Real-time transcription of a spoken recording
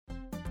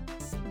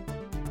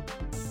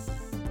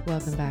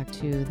Welcome back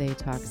to They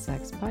Talk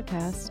Sex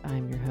podcast.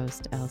 I'm your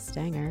host, Elle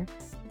Stanger.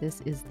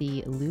 This is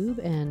the lube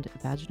and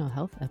vaginal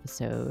health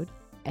episode.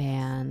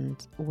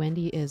 And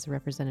Wendy is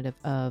representative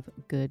of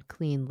Good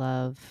Clean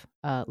Love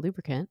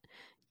lubricant.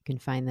 You can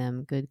find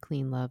them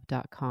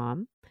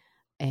goodcleanlove.com.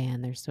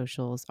 And their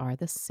socials are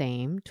the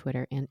same,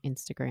 Twitter and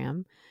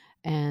Instagram.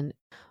 And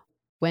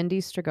Wendy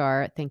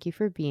Strigar, thank you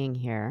for being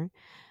here.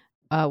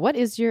 What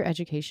is your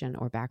education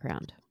or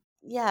background?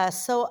 Yeah,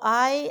 so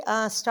I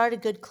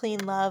started Good Clean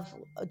Love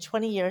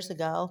 20 years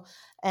ago,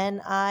 and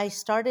I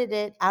started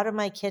it out of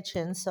my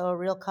kitchen, so a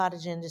real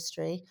cottage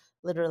industry,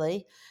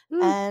 literally.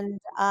 Mm.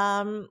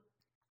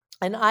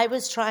 And I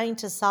was trying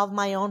to solve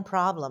my own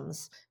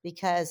problems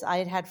because I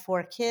had had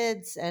 4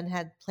 kids and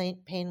had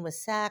pain with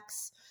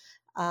sex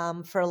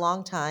for a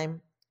long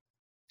time.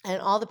 And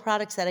all the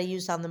products that I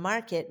used on the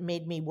market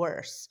made me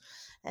worse.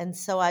 And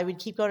so I would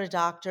keep going to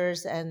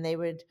doctors and they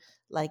would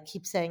like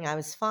keep saying I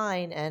was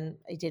fine and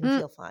I didn't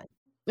feel fine.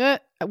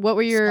 What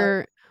were So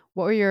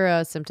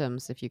your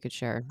symptoms, if you could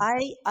share?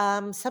 I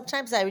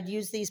sometimes I would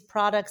use these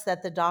products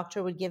that the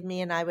doctor would give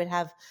me and I would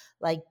have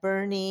like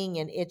burning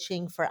and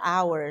itching for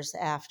hours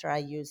after I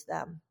used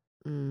them.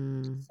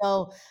 Mm.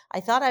 So I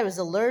thought I was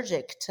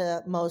allergic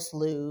to most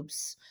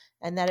lubes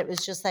and that it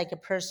was just like a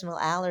personal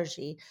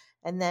allergy.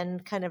 And then,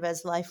 kind of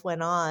as life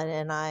went on,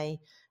 and I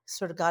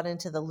sort of got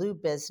into the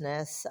lube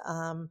business,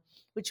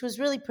 which was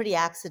really pretty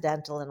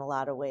accidental in a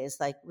lot of ways,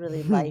 like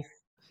really life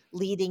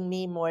leading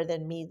me more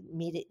than me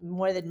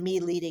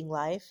leading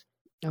life.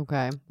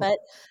 Okay. But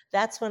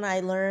that's when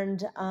I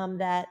learned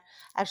that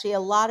actually a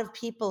lot of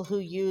people who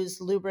use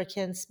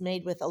lubricants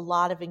made with a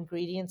lot of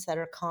ingredients that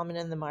are common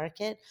in the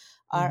market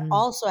are Mhm.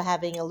 also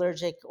having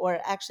allergic or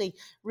actually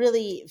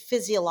really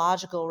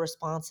physiological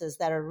responses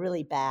that are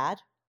really bad.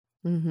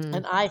 Mhm.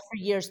 And I, for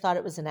years, thought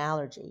it was an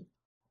allergy.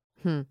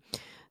 Hmm.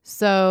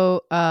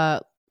 So,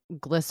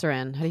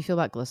 glycerin. How do you feel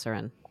about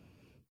glycerin?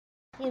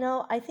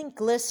 I think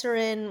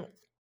glycerin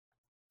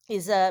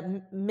is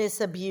a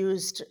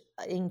misabused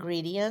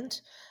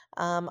ingredient.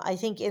 I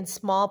think in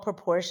small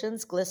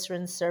proportions,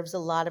 glycerin serves a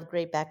lot of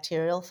great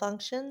bacterial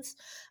functions.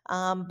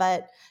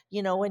 But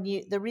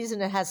the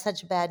reason it has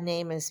such a bad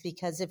name is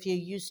because if you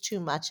use too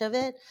much of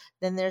it,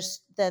 then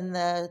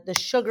the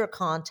sugar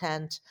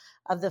content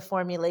of the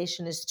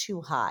formulation is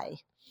too high.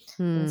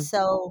 And Hmm.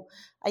 so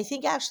I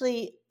think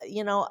actually,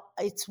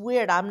 it's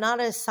weird. I'm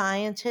not a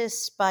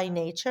scientist by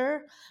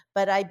nature,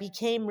 but I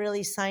became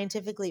really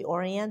scientifically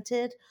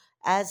oriented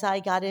as I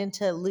got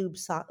into lube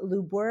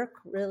work,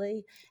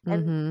 really.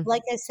 And Mhm.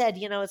 like I said,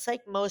 it's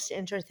like most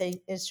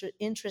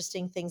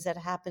interesting things that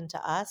happen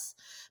to us.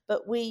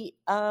 But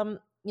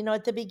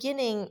at the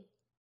beginning,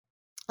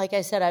 like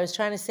I said, I was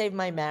trying to save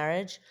my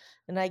marriage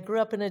and I grew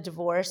up in a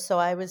divorce. So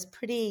I was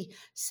pretty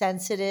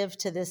sensitive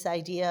to this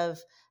idea of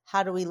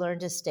how do we learn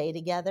to stay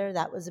together?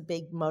 That was a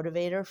big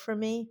motivator for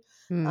me.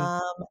 Hmm.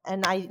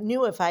 And I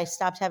knew if I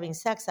stopped having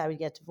sex, I would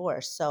get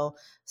divorced. So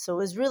it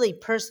was really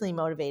personally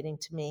motivating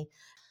to me.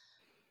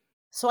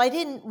 So I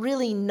didn't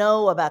really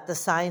know about the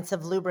science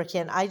of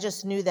lubricant. I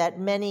just knew that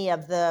many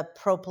of the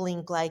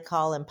propylene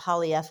glycol and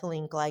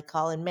polyethylene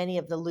glycol and many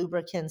of the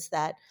lubricants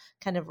that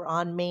kind of were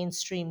on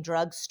mainstream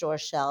drugstore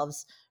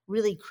shelves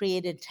really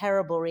created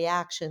terrible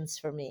reactions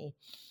for me.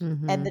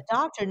 And the Mhm.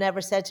 doctor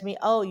never said to me,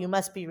 "Oh, you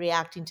must be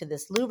reacting to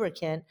this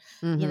lubricant."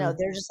 Mhm.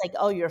 They're just like,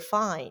 "Oh, you're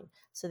fine."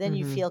 So then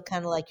you Mhm. feel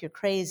kind of like you're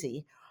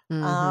crazy.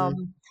 Mhm.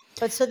 Um,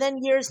 but so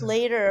then years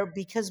later,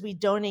 because we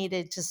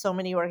donated to so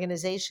many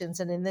organizations,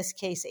 and in this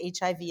case,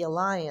 HIV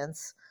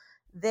Alliance,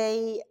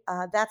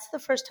 that's the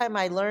first time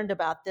I learned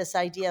about this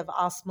idea of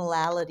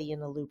osmolality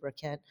in a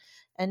lubricant.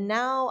 And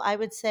now I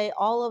would say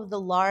all of the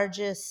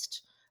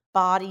largest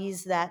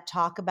bodies that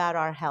talk about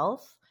our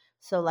health,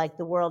 so like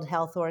the World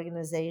Health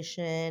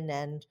Organization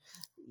and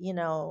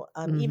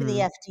even the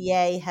Mhm.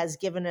 FDA has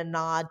given a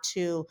nod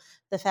to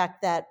the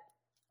fact that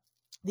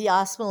the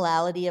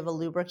osmolality of a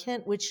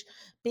lubricant, which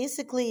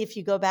basically, if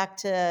you go back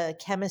to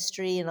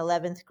chemistry in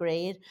 11th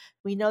grade,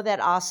 we know that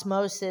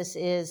osmosis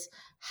is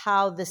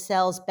how the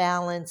cells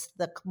balance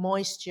the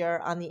moisture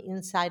on the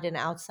inside and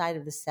outside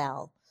of the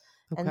cell.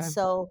 And Okay.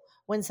 so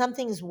when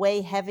something's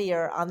way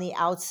heavier on the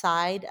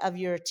outside of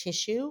your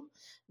tissue,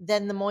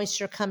 then the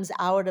moisture comes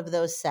out of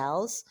those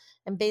cells.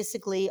 And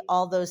basically,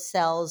 all those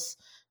cells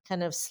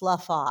kind of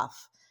slough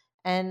off.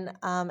 And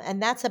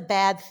that's a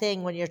bad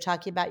thing when you're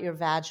talking about your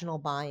vaginal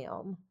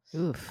biome,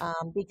 Oof.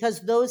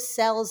 because those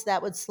cells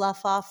that would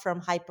slough off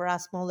from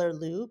hyperosmolar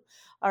lube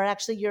are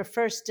actually your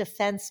first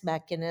defense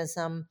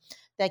mechanism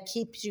that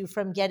keeps you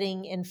from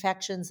getting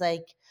infections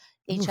like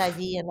Oof.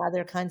 HIV and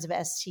other kinds of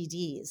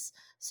STDs.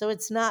 So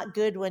it's not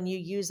good when you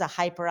use a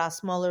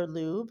hyperosmolar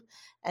lube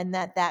and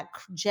that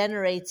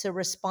generates a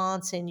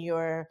response in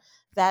your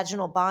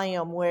vaginal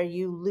biome where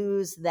you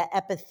lose the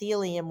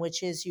epithelium,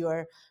 which is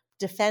your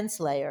defense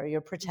layer,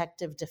 your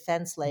protective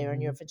defense layer in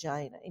your Mhm.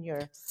 vagina,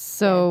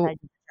 So inside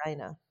your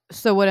vagina.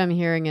 so what I'm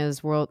hearing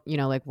is World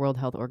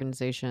Health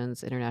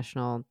Organizations,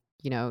 International,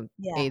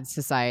 Yeah. AIDS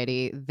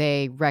Society,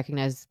 they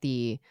recognize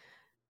the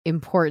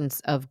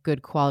importance of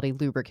good quality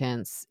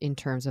lubricants in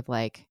terms of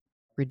like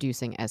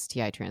reducing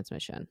STI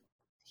transmission.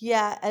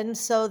 Yeah, and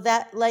so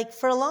that, like,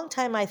 for a long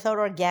time I thought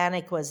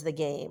organic was the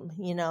game,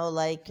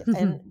 like,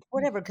 and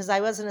whatever, because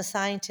I wasn't a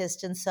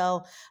scientist, and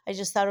so I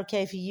just thought,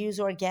 okay, if you use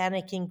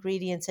organic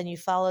ingredients and you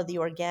follow the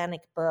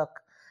organic book,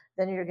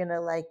 then you're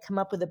gonna like come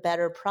up with a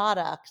better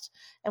product.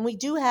 And we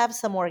do have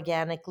some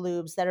organic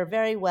lubes that are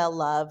very well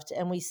loved,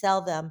 and we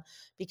sell them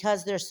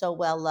because they're so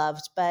well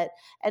loved.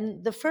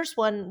 And the first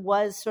one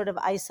was sort of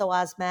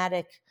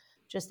isoosmotic,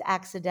 just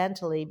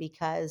accidentally,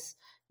 because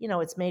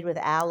it's made with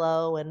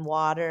aloe and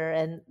water,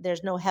 and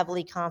there's no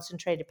heavily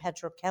concentrated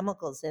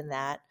petrochemicals in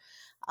that.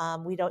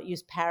 We don't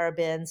use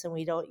parabens, and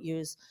we don't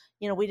use,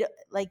 we don't,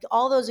 like,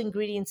 all those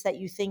ingredients that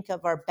you think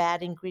of are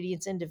bad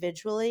ingredients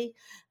individually.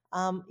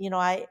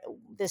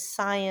 This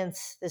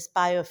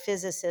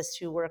biophysicist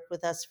who worked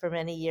with us for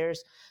many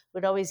years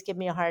would always give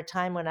me a hard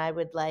time when I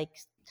would like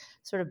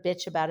sort of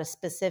bitch about a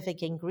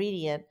specific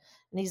ingredient.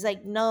 And he's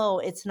like, no,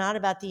 it's not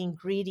about the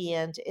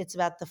ingredient, it's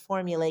about the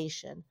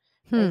formulation.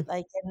 Right.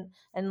 Like,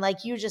 and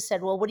like you just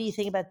said, well, what do you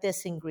think about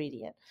this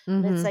ingredient?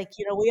 And it's like,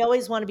 we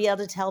always want to be able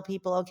to tell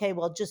people, okay,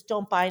 well, just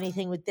don't buy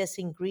anything with this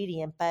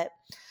ingredient. But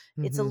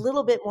it's a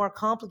little bit more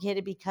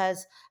complicated,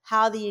 because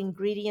how the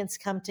ingredients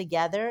come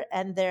together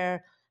and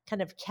their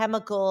kind of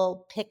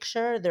chemical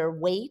picture, their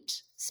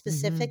weight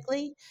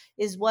specifically,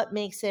 is what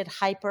makes it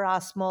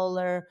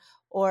hyperosmolar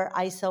or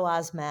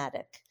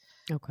isoosmotic.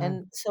 Okay.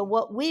 And so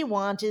what we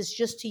want is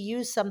just to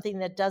use something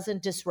that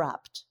doesn't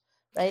disrupt,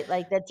 right?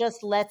 Like that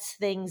just lets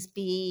things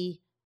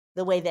be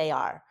the way they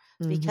are.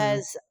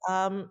 Because,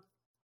 I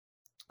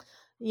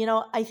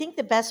think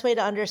the best way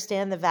to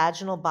understand the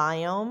vaginal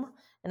biome,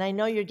 and I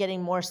know you're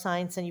getting more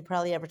science than you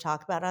probably ever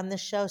talk about on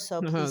this show,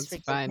 so please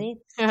forgive me.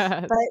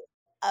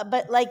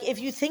 But like, if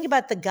you think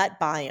about the gut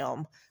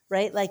biome,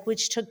 right? Like,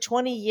 which took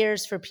 20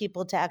 years for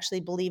people to actually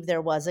believe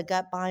there was a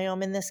gut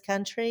biome in this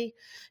country,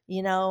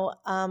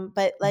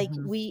 but like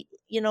we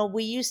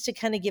used to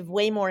kind of give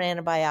way more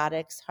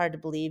antibiotics, hard to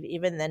believe,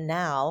 even than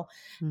now.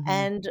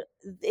 And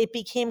it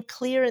became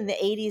clear in the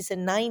 80s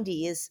and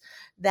 90s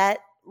that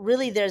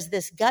really there's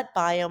this gut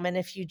biome. And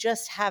if you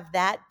just have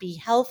that be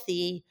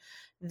healthy,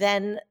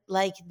 then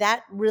like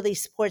that really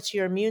supports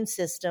your immune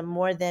system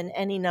more than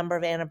any number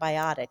of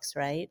antibiotics,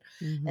 right?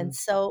 And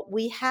so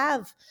we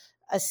have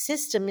a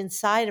system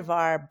inside of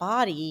our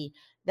body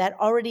that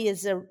already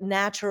is a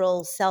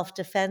natural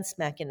self-defense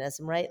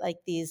mechanism, right? Like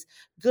these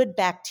good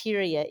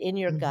bacteria in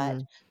your gut,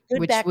 good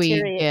which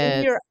bacteria we get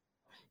in your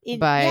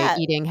by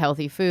eating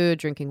healthy food,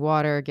 drinking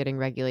water, getting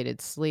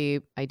regulated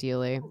sleep,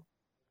 ideally.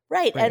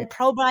 Right. And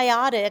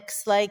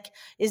probiotics, like,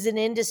 is an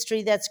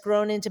industry that's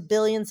grown into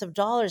billions of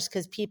dollars,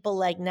 because people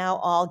like now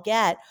all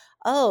get,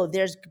 oh,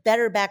 there's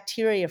better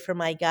bacteria for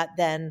my gut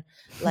than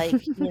like,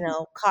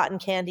 cotton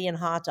candy and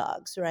hot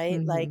dogs,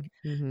 right?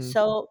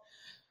 So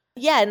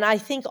yeah, and I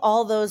think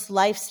all those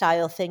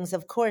lifestyle things,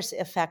 of course,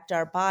 affect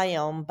our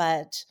biome,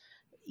 but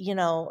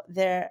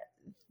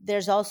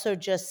there's also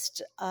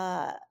just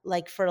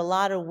like for a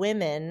lot of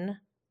women,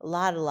 a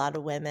lot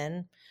of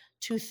women,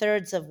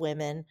 2/3 of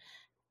women,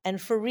 and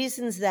for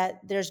reasons that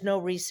there's no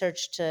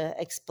research to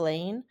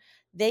explain,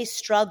 they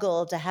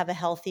struggle to have a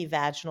healthy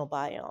vaginal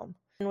biome.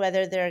 And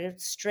whether they're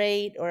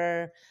straight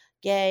or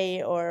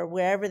gay or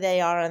wherever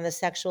they are on the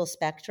sexual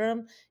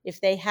spectrum,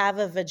 if they have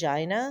a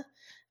vagina,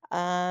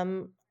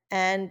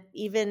 and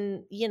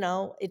even,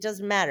 it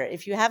doesn't matter.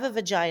 If you have a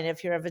vagina,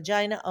 if you're a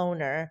vagina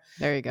owner,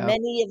 there you go.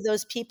 Many of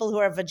those people who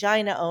are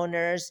vagina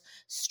owners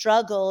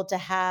struggle to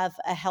have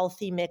a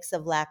healthy mix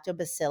of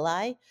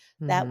lactobacilli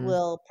that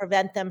will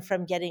prevent them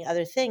from getting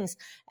other things.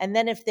 And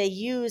then if they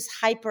use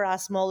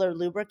hyperosmolar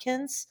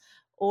lubricants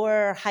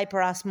or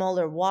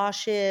hyperosmolar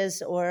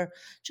washes or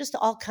just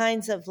all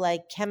kinds of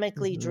like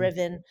chemically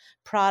driven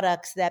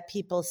products that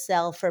people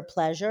sell for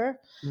pleasure,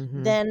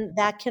 then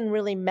that can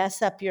really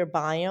mess up your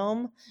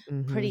biome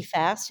pretty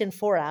fast. In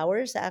 4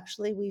 hours,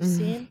 actually, we've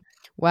seen.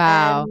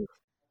 Wow. And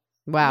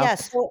wow. yeah,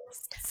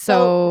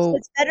 so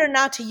it's better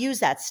not to use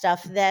that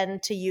stuff than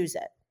to use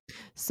it.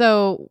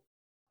 So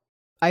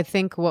I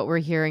think what we're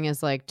hearing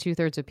is like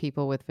 2/3 of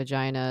people with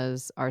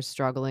vaginas are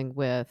struggling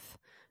with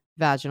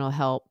vaginal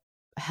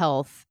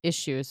health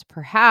issues,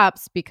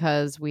 perhaps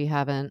because we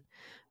haven't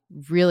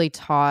really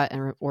taught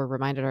or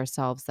reminded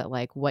ourselves that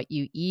like what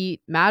you eat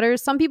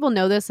matters. Some people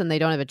know this and they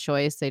don't have a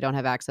choice. They don't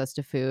have access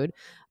to food.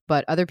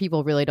 But other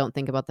people really don't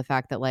think about the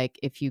fact that like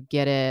if you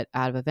get it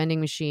out of a vending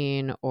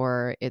machine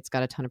or it's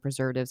got a ton of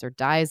preservatives or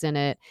dyes in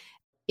it,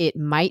 it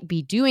might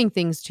be doing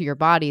things to your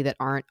body that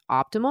aren't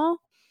optimal.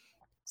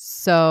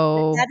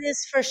 So that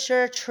is for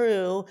sure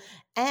true.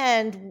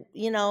 And,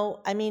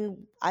 I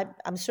mean,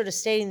 I'm sort of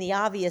stating the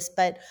obvious,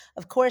 but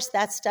of course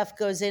that stuff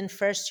goes in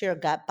first to your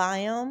gut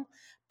biome.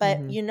 But,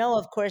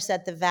 of course,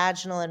 that the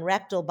vaginal and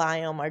rectal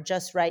biome are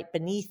just right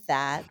beneath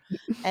that.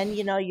 And,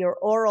 your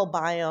oral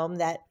biome,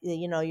 that,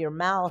 your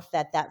mouth,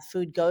 that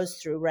food goes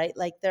through, right?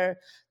 Like they're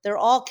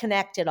all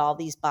connected, all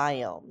these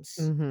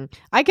biomes.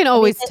 I can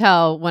always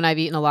tell when I've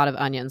eaten a lot of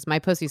onions. My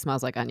pussy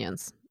smells like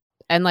onions.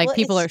 And like Well,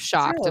 people it's are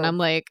shocked. And true. I'm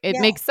like, it Yeah.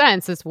 makes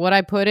sense. It's what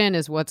I put in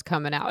is what's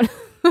coming out.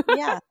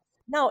 Yeah.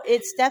 No,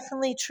 it's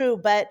definitely true.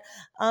 But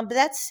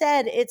that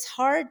said, it's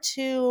hard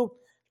to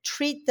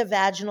treat the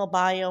vaginal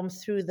biome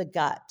through the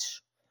gut.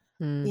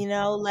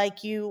 Mm,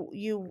 Like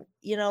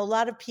a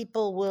lot of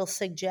people will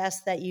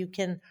suggest that you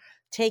can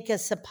take a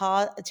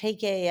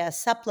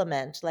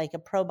supplement, like a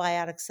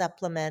probiotic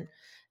supplement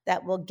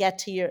that will get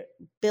to your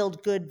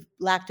build good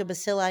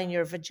lactobacilli in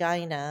your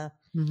vagina.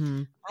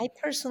 hmm I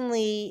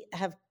personally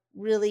have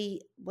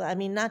really, well, I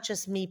mean, not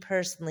just me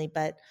personally,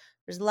 but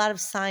there's a lot of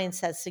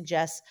science that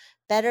suggests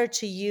better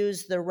to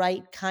use the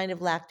right kind of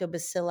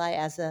lactobacilli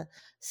as a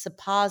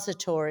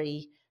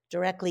suppository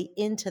directly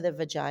into the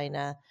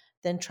vagina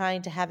than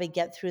trying to have it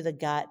get through the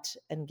gut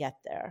and get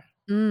there.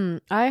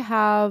 I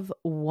have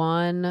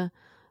one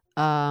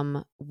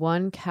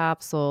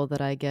capsule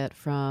that I get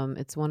from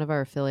it's one of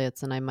our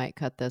affiliates, and I might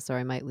cut this or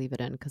I might leave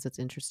it in because it's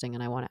interesting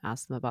and I want to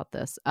ask them about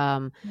this.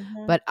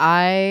 Hmm. But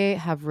I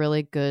have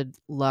really good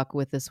luck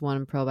with this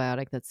one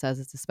probiotic that says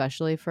it's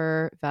especially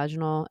for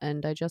vaginal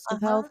and digestive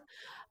health. Uh-huh.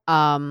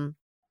 Um,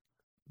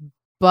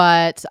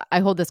 but I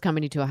hold this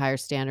company to a higher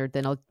standard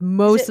than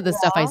Is most it of the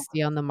stuff I raw?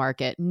 see on the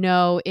market.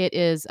 No, it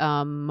is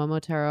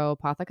Momotaro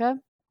Pothica.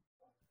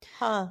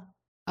 Huh.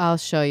 I'll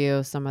show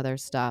you some of their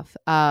stuff.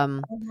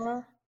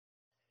 Uh-huh.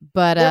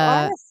 But There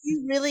are a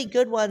few really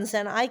good ones,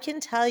 and I can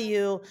tell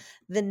you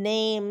the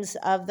names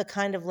of the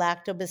kind of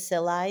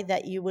lactobacilli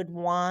that you would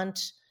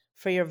want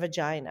for your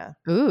vagina.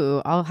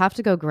 ooh, I'll have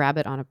to go grab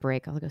it on a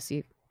break. I'll go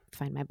see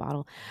find my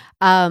bottle.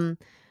 Um,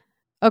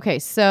 okay,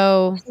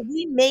 so So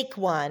we make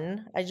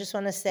one. I just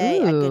want to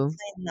say at Good ooh,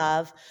 Clean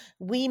Love,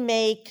 we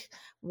make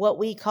what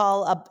we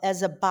call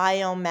as a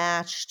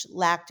biomatched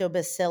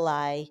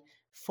lactobacilli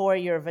for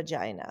your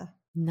vagina.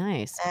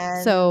 nice. And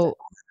So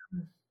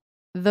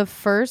the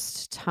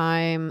first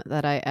time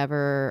that I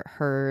ever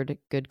heard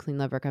Good Clean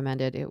Love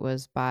recommended, it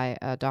was by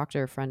a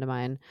doctor friend of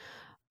mine,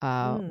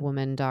 mm,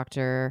 woman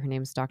doctor. Her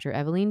name's Dr.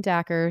 Eveline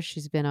Dacker.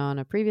 She's been on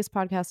a previous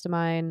podcast of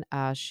mine.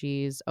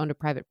 She's owned a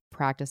private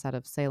practice out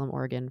of Salem,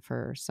 Oregon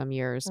for some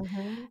years,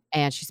 mhm.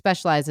 and she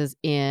specializes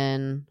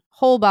in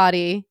whole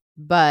body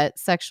but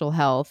sexual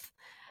health.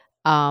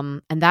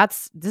 And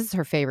this is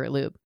her favorite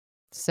lube.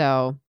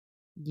 So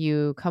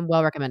you come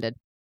well recommended.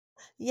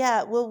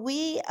 Yeah, well,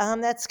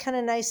 that's kind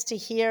of nice to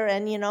hear.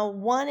 And,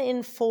 1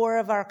 in 4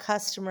 of our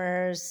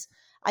customers,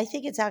 I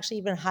think it's actually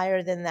even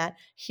higher than that,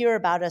 hear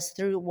about us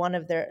through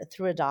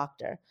a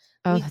doctor.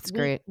 Oh, We, that's we,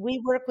 great.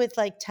 we work with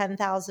like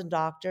 10,000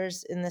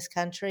 doctors in this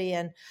country.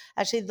 And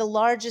actually, the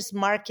largest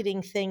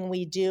marketing thing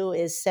we do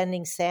is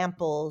sending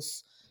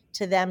samples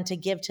to them to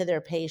give to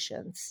their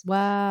patients.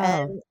 Wow.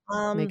 And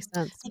Makes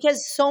sense.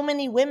 because so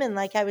many women,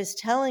 like I was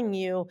telling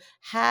you,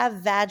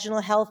 have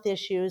vaginal health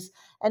issues,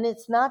 and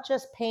it's not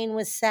just pain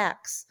with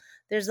sex.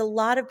 There's a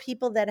lot of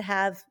people that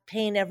have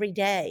pain every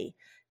day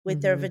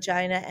with their Mhm.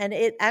 vagina, and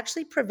it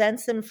actually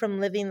prevents them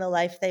from living the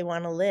life they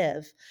want to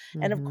live.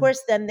 And of Mhm.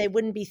 course, then they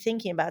wouldn't be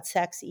thinking about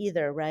sex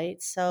either,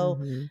 right? So,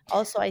 Mhm.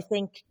 also, I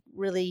think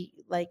really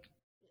like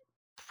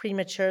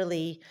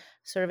prematurely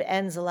sort of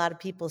ends a lot of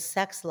people's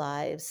sex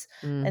lives.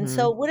 And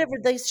so, Mhm. whatever,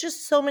 there's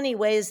just so many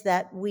ways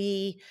that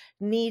we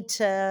need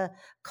to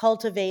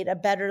cultivate a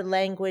better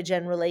language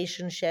and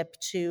relationship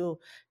to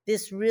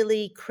this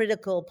really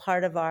critical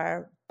part of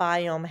our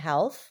biome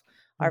health,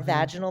 our Mhm.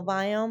 vaginal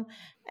biome.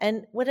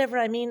 And whatever,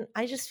 I mean,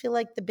 I just feel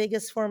like the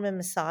biggest form of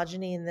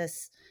misogyny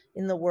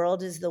in the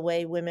world is the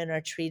way women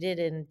are treated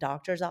in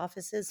doctors'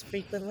 offices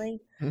frequently.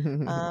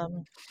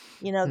 Um,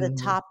 the Mhm.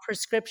 top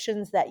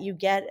prescriptions that you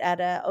get at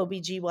a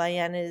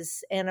OBGYN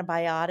is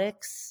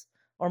antibiotics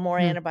or more Hmm.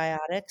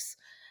 antibiotics.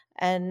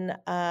 And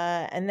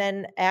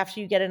then after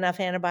you get enough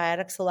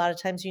antibiotics, a lot of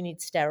times you need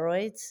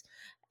steroids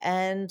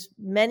and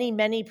many,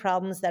 many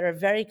problems that are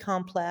very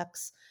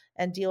complex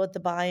and deal with the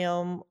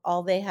biome.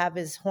 All they have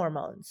is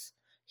hormones.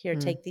 Here, Hmm.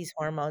 take these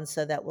hormones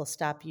so that will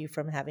stop you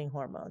from having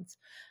hormones.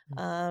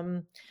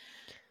 Um,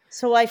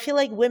 so I feel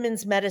like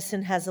women's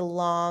medicine has a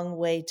long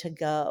way to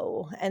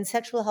go, and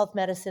sexual health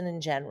medicine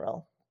in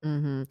general.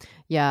 Mhm.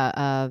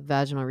 Yeah,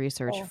 vaginal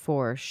research Oh,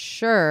 for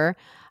sure.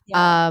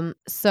 yeah.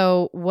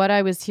 So what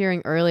I was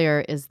hearing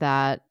earlier is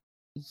that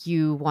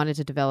you wanted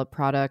to develop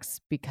products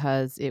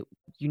because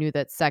you knew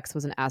that sex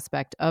was an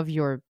aspect of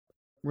your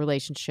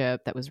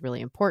relationship that was really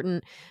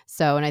important.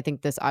 So, and I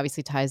think this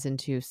obviously ties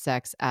into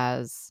sex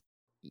as,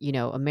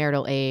 a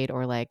marital aid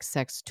or like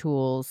sex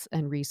tools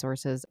and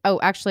resources. Oh,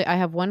 actually, I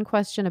have one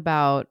question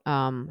about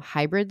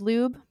hybrid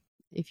lube,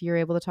 if you're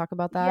able to talk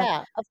about that.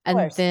 Yeah, of And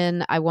course.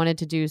 then I wanted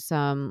to do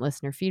some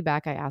listener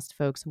feedback. I asked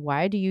folks,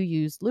 why do you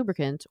use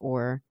lubricant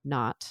or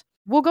not?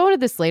 We'll go into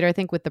this later, I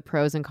think, with the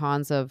pros and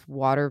cons of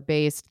water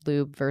based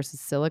lube versus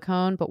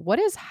silicone. But what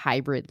is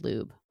hybrid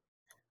lube?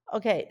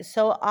 Okay,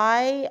 so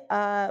I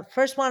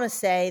first want to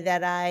say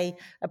that I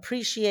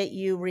appreciate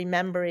you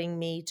remembering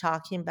me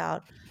talking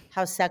about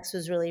how sex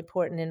was really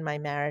important in my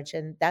marriage,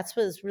 and that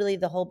was really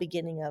the whole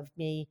beginning of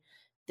me.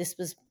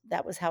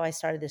 That was how I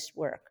started this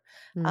work,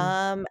 Mm,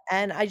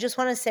 and I just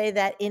want to say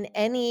that in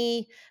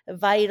any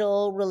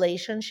vital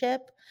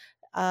relationship,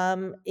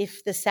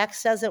 if the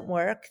sex doesn't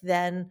work,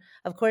 then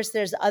of course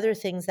there's other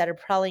things that are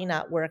probably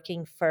not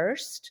working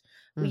first.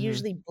 We Mm-hmm.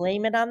 usually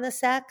blame it on the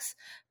sex,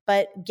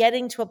 but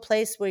getting to a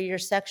place where your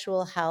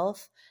sexual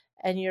health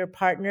and your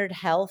partnered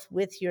health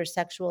with your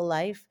sexual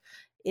life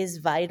is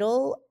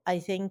vital, I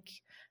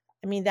think,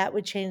 I mean, that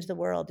would change the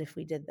world if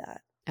we did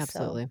that. So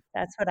Absolutely.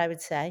 that's what I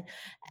would say.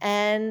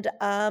 And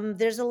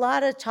there's a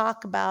lot of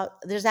talk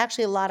about, there's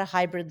actually a lot of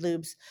hybrid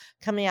lubes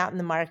coming out in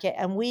the market.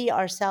 And we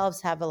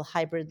ourselves have a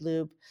hybrid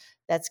lube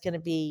that's going to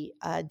be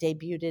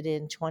debuted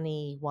in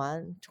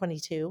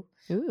 2022.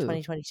 Ooh.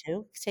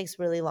 2022. It takes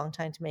a really long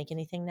time to make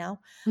anything now.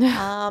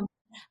 Um,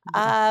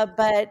 Yeah.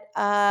 but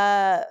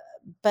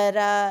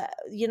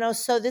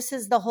so this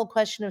is the whole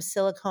question of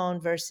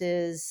silicone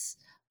versus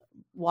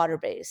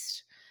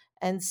water-based.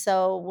 And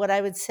so what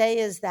I would say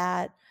is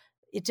that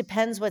it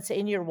depends what's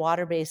in your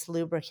water-based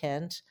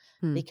lubricant,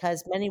 Hmm.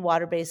 because many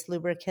water-based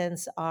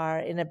lubricants are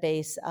in a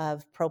base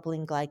of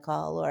propylene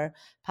glycol or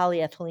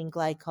polyethylene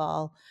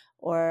glycol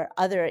or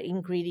other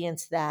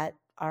ingredients that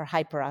are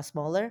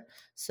hyperosmolar.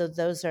 So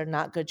those are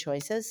not good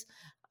choices.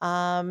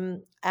 But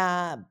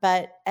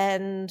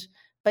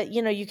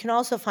you can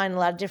also find a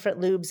lot of different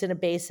lubes in a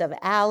base of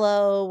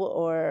aloe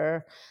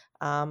or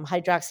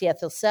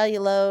hydroxyethyl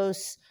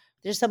cellulose.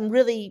 There's some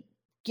really,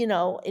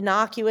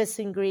 innocuous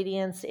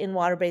ingredients in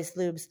water-based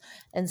lubes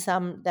and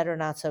some that are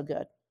not so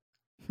good.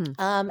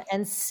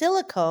 And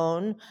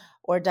silicone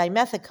or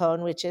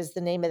dimethicone, which is the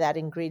name of that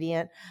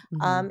ingredient,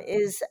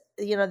 is,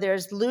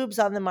 there's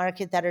lubes on the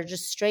market that are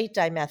just straight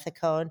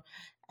dimethicone.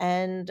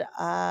 And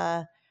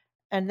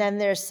then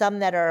there's some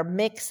that are a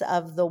mix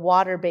of the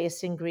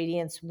water-based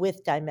ingredients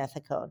with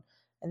dimethicone.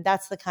 And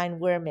that's the kind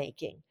we're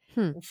making.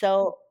 Hmm. And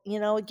so,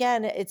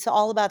 again, it's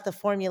all about the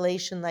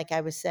formulation, like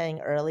I was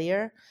saying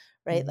earlier,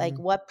 right? Like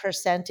what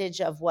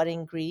percentage of what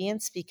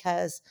ingredients,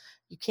 because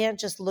you can't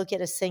just look at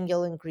a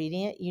single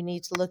ingredient. You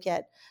need to look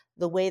at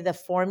the way the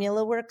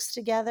formula works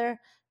together.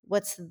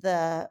 What's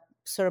the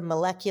sort of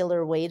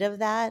molecular weight of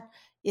that?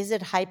 Is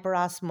it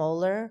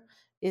hyperosmolar?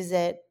 Is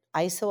it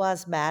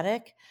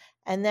isoosmotic?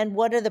 And then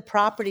what are the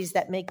properties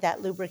that make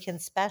that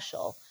lubricant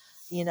special?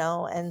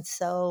 And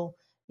so,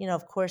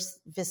 of course,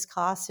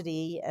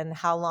 viscosity and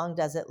how long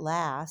does it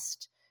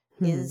last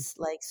is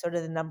like sort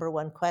of the number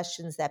one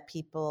questions that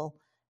people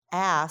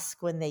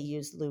ask when they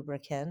use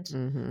lubricant.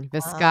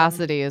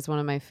 Viscosity is one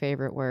of my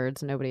favorite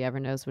words. Nobody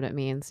ever knows what it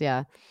means.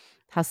 Yeah.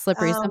 How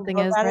slippery something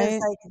Well, is, that is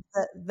right?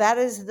 like that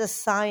is the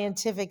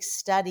scientific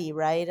study,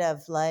 right?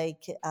 Of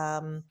like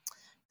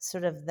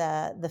sort of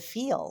the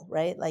feel,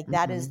 right? Like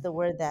that is the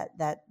word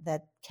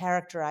that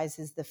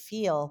characterizes the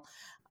feel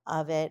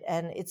of it.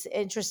 And it's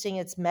interesting.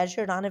 It's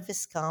measured on a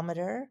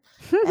viscometer,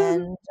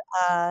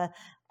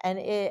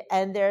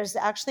 and there's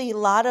actually a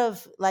lot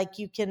of, like,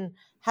 you can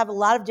have a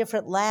lot of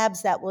different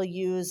labs that will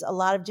use a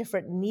lot of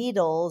different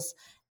needles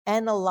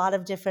and a lot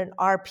of different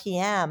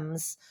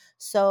RPMs.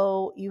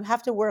 So you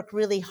have to work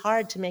really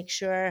hard to make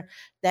sure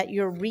that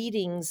your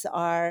readings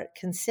are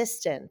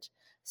consistent.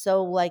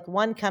 So like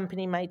one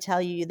company might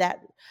tell you that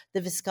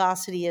the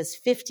viscosity is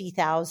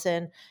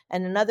 50,000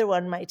 and another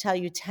one might tell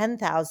you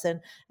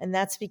 10,000. And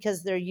that's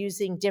because they're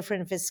using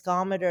different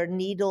viscometer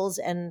needles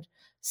and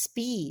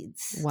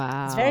speeds. It's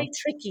Wow. very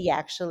tricky,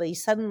 actually.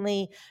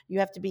 Suddenly you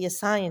have to be a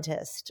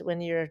scientist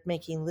when you're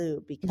making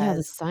lube, Yeah, the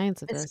because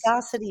science of this.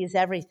 viscosity is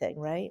everything,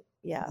 right?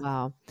 Yeah.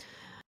 Wow.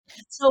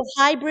 So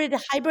hybrid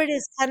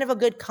is kind of a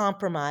good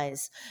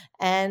compromise.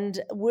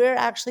 And we're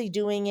actually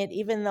doing it,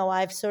 even though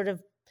I've sort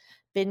of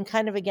been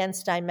kind of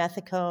against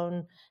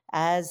dimethicone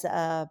as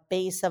a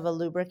base of a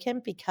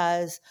lubricant,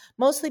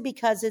 mostly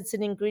because it's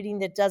an ingredient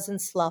that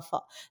doesn't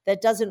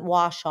that doesn't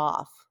wash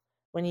off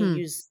when you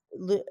use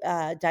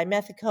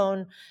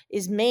dimethicone.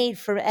 Is made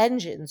for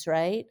engines,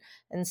 right?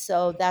 And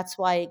so that's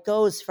why it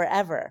goes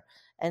forever.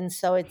 And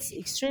so it's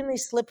extremely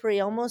slippery,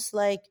 almost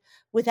like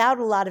without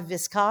a lot of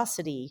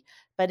viscosity,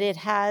 but it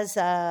has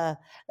a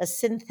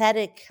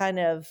synthetic kind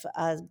of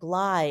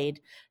glide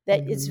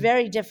that it's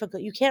very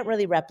difficult. You can't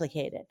really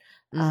replicate it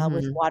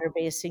with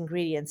water-based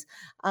ingredients,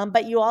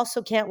 but you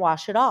also can't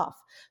wash it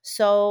off.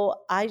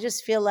 So I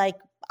just feel like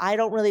I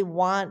don't really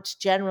want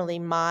generally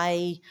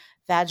my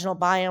vaginal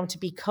biome to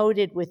be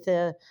coated with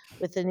an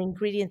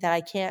ingredient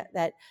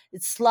that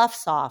it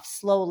sloughs off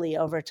slowly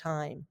over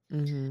time.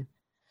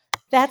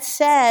 That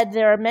said,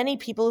 there are many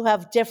people who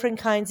have different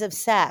kinds of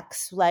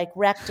sex, like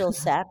rectal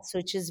sex,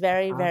 which is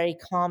very, very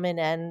common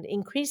and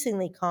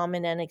increasingly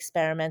common and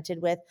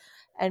experimented with.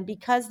 And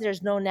because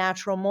there's no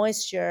natural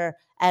moisture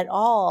at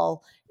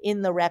all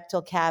in the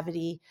rectal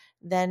cavity,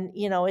 then,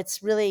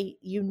 it's really,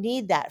 you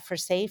need that for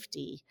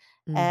safety.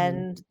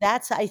 And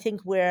that's, I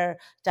think, where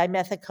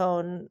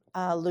dimethicone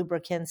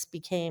lubricants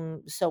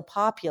became so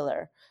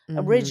popular.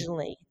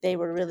 Originally, they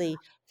were really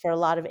for a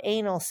lot of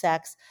anal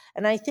sex.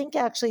 And I think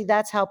actually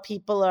that's how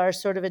people are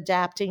sort of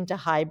adapting to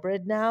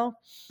hybrid now,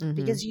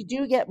 because you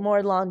do get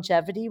more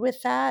longevity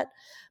with that.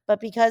 But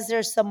because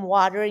there's some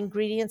water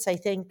ingredients, I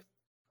think,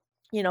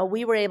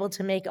 we were able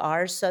to make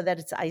ours so that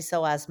it's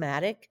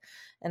isoosmotic.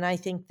 And I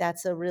think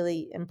that's a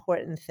really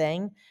important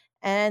thing.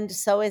 And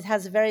so it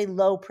has a very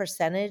low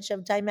percentage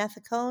of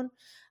dimethicone,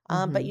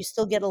 but you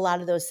still get a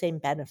lot of those same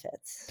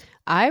benefits.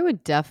 I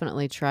would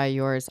definitely try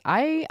yours.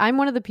 I'm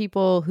one of the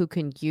people who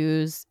can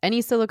use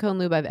any silicone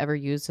lube I've ever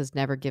used has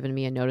never given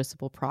me a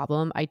noticeable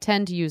problem. I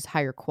tend to use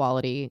higher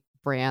quality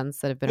brands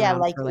that have been Yeah,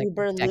 around like for like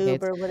Uber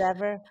Lube decades. or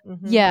whatever.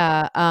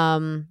 Yeah,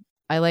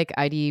 I like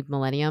ID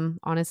Millennium,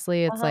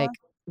 honestly. It's Uh-huh. like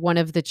one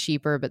of the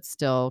cheaper but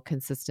still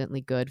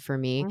consistently good for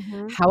me.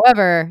 Mhm.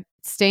 However,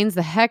 it stains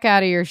the heck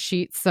out of your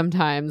sheets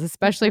sometimes,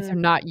 especially if they're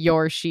Mhm. not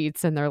your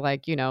sheets and they're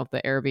like,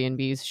 the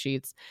Airbnb's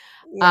sheets.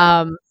 Yeah.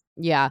 Um,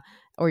 yeah,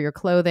 or your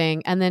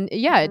clothing. And then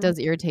yeah, it Mhm. does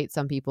irritate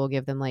some people,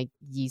 give them like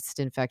yeast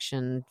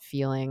infection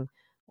feeling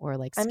or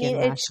like I skin mean,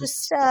 it's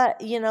rashes. just,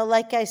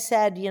 like I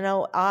said,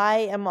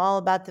 I am all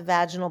about the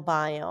vaginal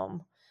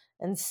biome.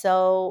 And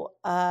so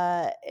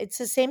it's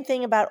the same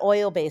thing about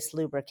oil based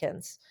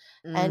lubricants.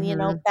 And,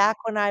 Mhm. back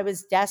when I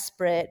was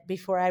desperate,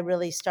 before I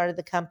really started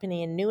the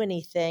company and knew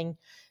anything,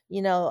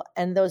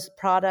 and those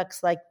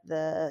products like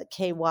the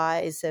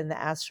KYs and the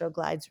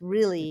Astroglides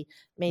really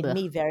made Blech,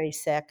 me very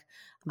sick.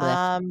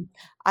 blech. Um,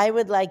 I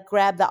would like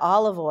grab the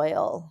olive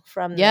oil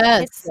from the Yes.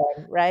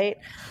 kitchen, right?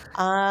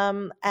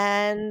 And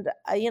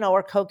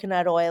or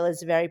coconut oil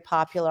is a very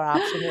popular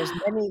option.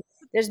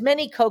 There's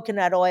many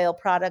coconut oil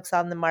products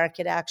on the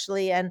market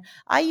actually, and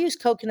I use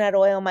coconut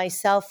oil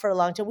myself for a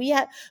long time.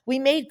 We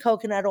made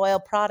coconut oil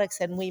products,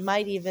 and we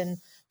might even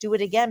do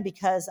it again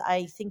because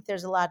I think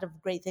there's a lot of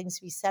great things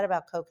to be said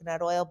about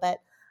coconut oil. But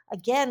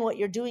again, what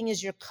you're doing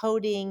is you're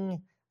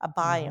coating a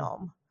Mhm.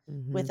 biome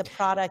with Mhm. a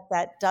product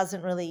that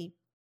doesn't really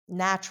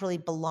naturally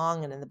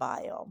belong in the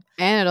biome.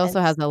 And it And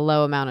also has a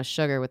low amount of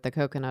sugar with the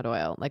coconut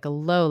oil, like a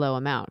low, low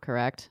amount,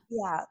 correct?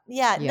 yeah,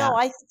 yeah. Yeah. No,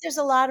 I think there's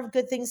a lot of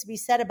good things to be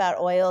said about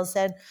oils.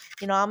 And,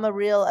 I'm a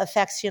real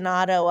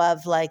aficionado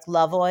of like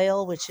love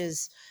oil, which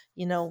is,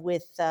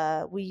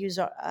 we use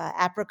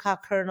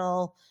apricot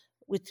kernel,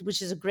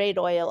 which is a great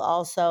oil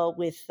also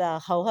with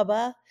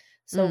jojoba.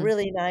 So Mm.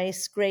 really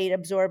nice, great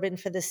absorbent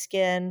for the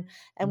skin.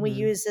 And we Mhm.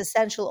 use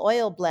essential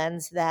oil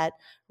blends that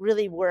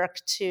really work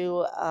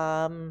to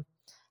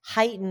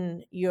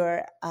heighten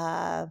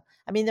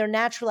I mean, they're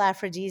natural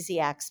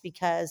aphrodisiacs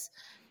because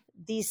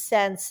these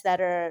scents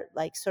that are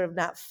like sort of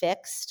not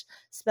fixed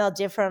smell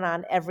different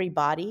on every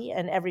body,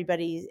 and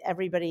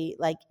everybody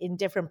like in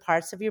different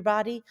parts of your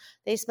body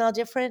they smell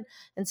different,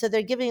 and so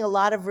they're giving a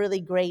lot of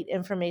really great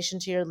information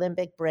to your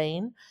limbic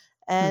brain.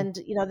 Hmm. And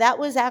that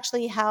was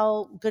actually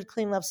how Good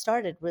Clean Love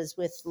started, was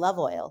with love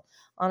oil.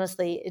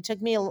 Honestly, it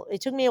took me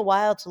a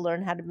while to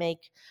learn how to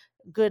make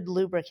good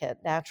lubricant,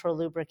 natural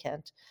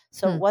lubricant.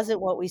 So it Hmm.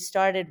 wasn't what we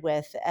started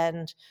with.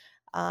 And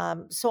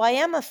so I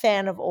am a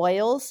fan of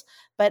oils,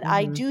 but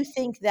I Mhm. do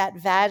think that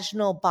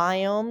vaginal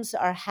biomes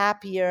are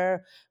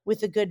happier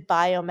with a good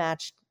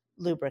biomatched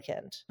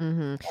lubricant.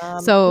 Mhm.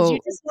 Because you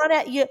So just want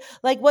to, you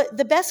like what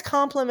the best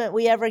compliment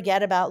we ever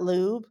get about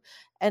lube,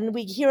 and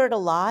we hear it a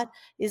lot,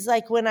 is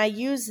like when I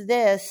use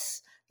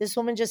this. This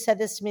woman just said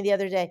this to me the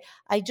other day.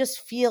 I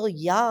just feel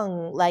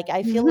young. Like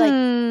I feel like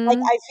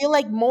Mhm. I feel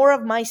like more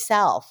of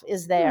myself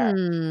is there,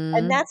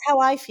 and Hmm. that's how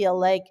I feel.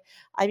 Like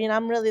I mean,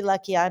 I'm really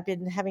lucky. I've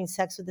been having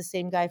sex with the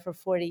same guy for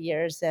 40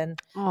 years, and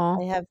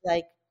Aw. I have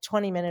like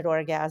 20-minute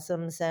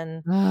orgasms,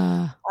 and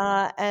Ah,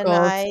 uh, and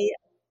goals, I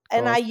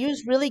and I goals.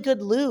 use really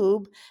good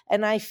lube,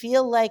 and I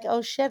feel like,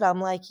 "Oh, shit,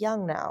 I'm, like,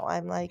 young now."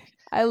 I'm like,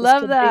 I "This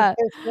love could be that.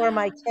 for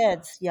my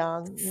kids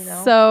young?"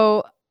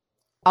 So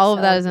all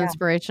of that So, is yeah.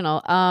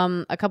 inspirational.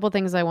 A couple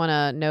things I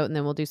wanna note, and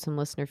then we'll do some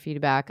listener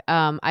feedback.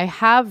 I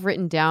have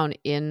written down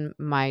in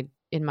my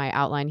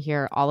outline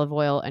here olive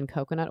oil and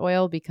coconut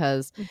oil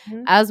because,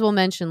 Mhm. as we'll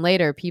mention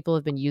later, people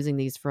have been using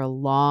these for a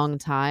long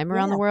time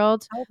around Yeah, the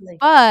world,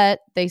 totally.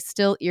 but they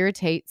still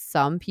irritate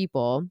some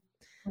people.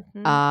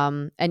 Mhm.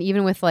 And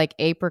even with like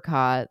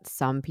apricot,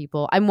 some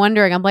people, I'm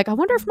like, I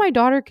wonder if Mhm. my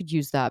daughter could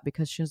use that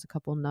because she has a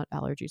couple nut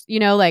allergies,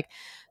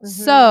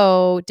 Mhm.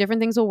 so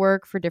different things will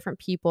work for different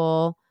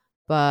people,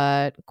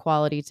 but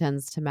quality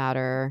tends to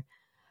matter.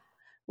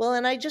 Well,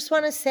 and I just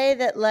wanna say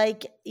that,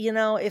 like,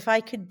 if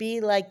I could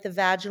be like the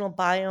vaginal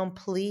biome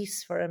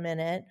police for a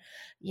minute,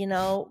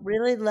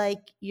 really,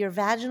 like, your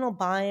vaginal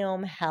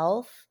biome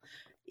health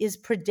is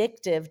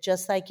predictive,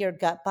 just like your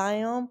gut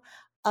biome,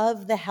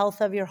 of the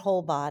health of your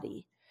whole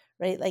body,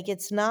 right? Like,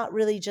 it's not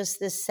really just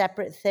this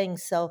separate thing.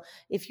 So,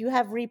 if you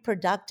have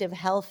reproductive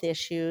health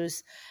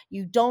issues,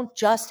 you don't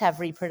just have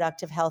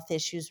reproductive health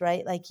issues,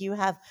 right? Like, you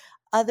have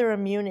other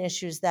immune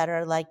issues that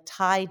are, like,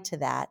 tied to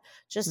that,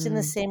 just in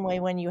the Mm, same way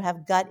when you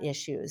have gut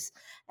issues.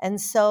 And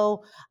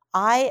so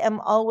I am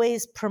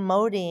always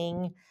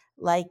promoting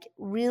like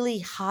really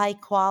high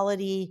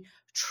quality,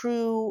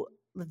 true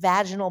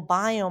vaginal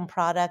biome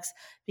products,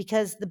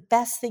 because the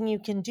best thing you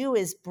can do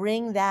is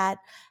bring that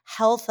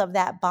health of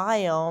that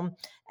biome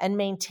and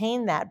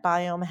maintain that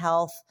biome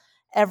health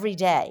every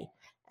day.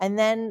 And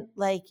then,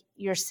 like,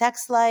 your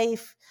sex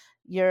life,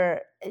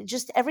 your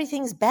just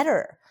everything's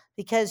better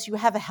because you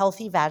have a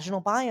healthy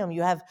vaginal biome.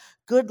 You have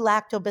good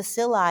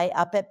lactobacilli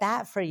up at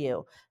bat for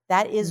you.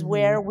 That is mhm.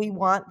 where we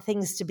want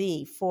things to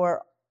be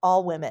for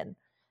all women.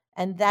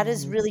 And that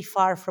is Mhm. really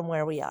far from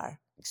where we are,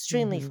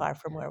 extremely Mhm. far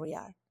from where we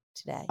are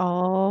today.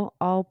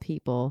 All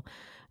people.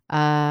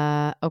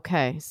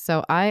 Okay.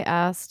 So I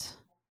asked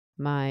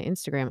my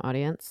Instagram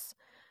audience,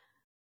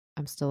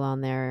 I'm still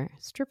on there,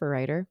 stripper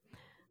writer.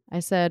 I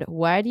said,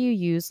 why do you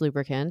use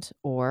lubricant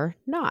or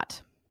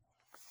not?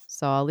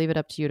 So I'll leave it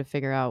up to you to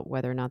figure out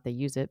whether or not they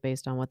use it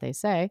based on what they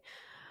say.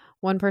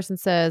 One person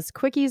says,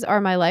 quickies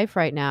are my life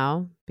right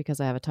now because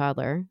I have a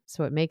toddler,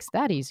 so it makes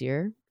that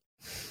easier.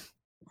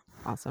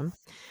 Awesome.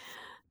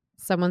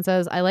 Someone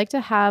says, I like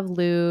to have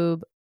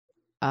lube.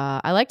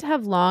 I like to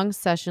have long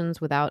sessions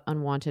without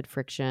unwanted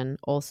friction,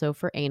 also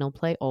for anal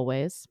play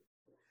always.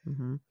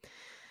 Mm-hmm.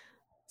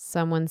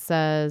 Someone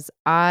says,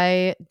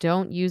 I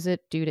don't use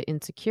it due to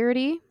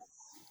insecurity.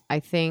 I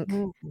think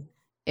Mm,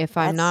 if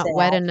I'm that's not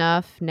wet sad.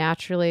 enough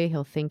naturally,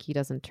 he'll think he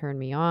doesn't turn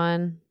me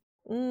on.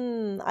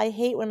 I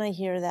hate when I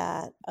hear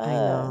that. I Ugh.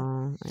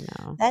 know. I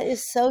know. That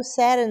is so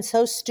sad and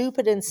so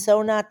stupid and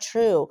so not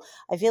true.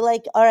 I feel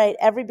like, all right,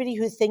 everybody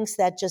who thinks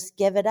that, just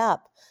give it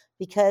up,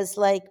 because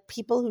like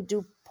people who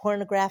do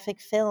pornographic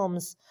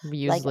films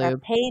Use like are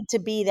lube. paid to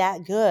be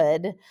that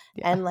good,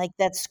 Yeah. and like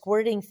that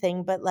squirting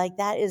thing, but like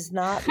that is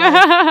not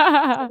like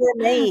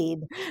made,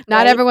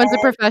 Not right? everyone's a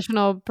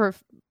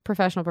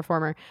professional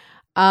performer.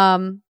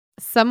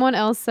 Someone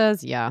else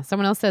says,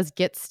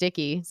 get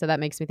sticky. So that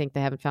makes me think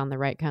they haven't found the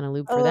right kind of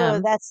lube for Oh,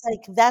 them.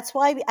 that's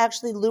why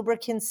actually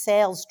lubricant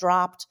sales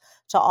dropped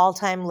to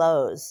all-time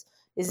lows,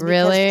 is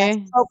because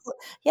Really?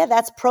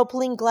 that's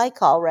propylene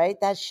glycol, right?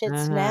 That shit's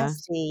Uh-huh.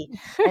 nasty.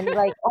 And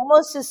like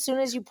almost as soon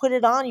as you put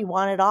it on, you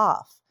want it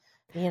off,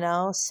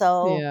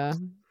 So, Yeah.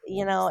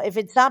 if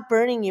it's not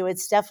burning you,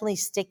 it's definitely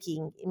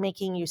sticking,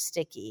 making you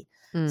sticky.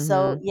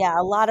 So, Mhm. yeah,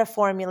 a lot of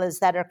formulas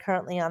that are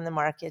currently on the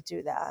market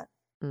do that.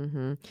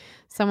 Mhm.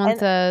 Someone And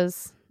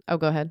says, "Oh,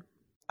 go ahead."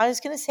 I was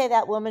going to say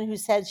that woman who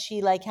said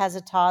she like has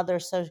a toddler,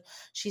 so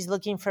she's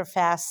looking for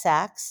fast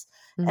sex.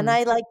 And Mhm.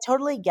 I like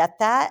totally get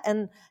that.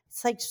 And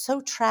it's like so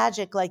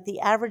tragic. Like the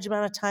average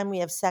amount of time we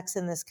have sex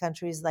in this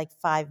country is like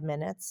 5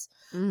 minutes.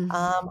 Mm.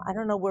 I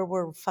don't know where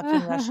we're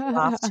fucking rushing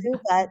off to,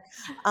 but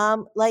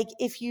like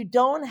if you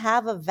don't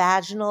have a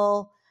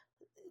vaginal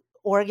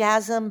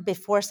orgasm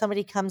before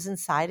somebody comes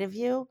inside of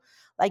you.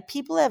 Like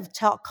people have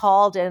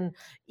called and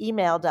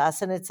emailed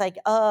us, and it's like,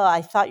 oh,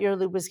 I thought your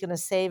lube was going to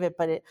save it,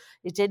 but it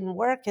didn't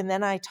work. And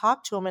then I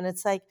talked to them, and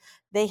it's like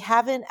they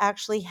haven't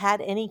actually had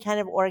any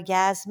kind of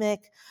orgasmic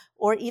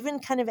or even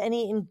kind of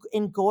any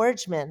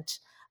engorgement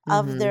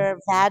of Mhm. their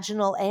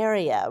vaginal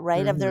area,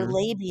 right? Of their Mhm.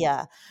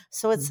 labia.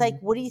 So it's like, Mhm.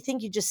 what do you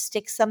think? You just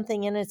stick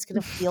something in, it's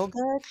going to feel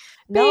good?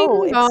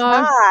 No, Bing it's bong.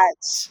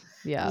 not.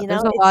 Yeah,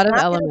 there's a It's lot of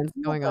not going to elements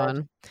feel going good.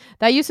 on.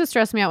 That used to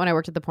stress me out when I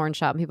worked at the porn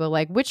shop, and people are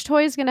like, "Which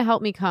toy is gonna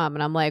help me come?"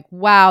 And I'm like,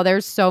 "Wow,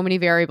 there's so many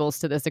variables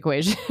to this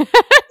equation."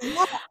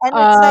 Yeah, and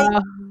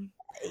Uh,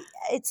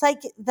 it's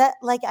like that,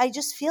 like I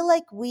just feel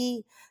like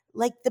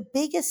the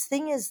biggest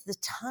thing is the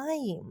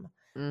time,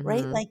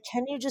 right? mhm. Like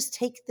can you just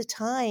take the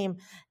time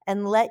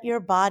and let your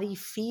body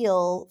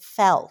feel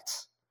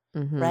felt,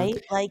 Mhm. right?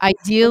 Like when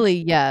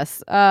Ideally,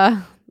 yes.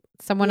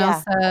 Someone else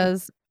yeah,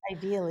 says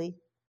ideally.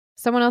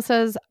 Someone else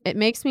says, "It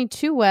makes me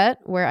too wet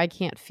where I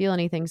can't feel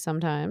anything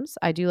sometimes.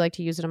 I do like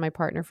to use it on my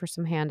partner for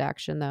some hand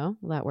action, though.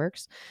 Well, that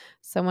works."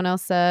 Someone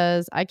else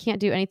says, "I can't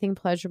do anything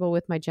pleasurable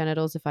with my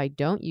genitals if I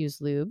don't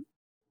use lube."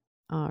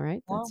 All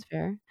right, Well, that's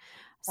fair.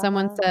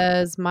 Someone uh-huh.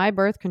 says, "My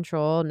birth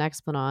control,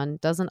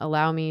 Nexplanon, doesn't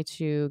allow me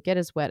to get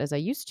as wet as I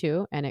used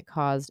to, and it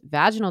caused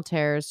vaginal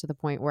tears to the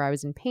point where I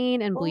was in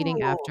pain and bleeding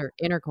Ooh, after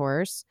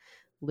intercourse.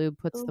 Lube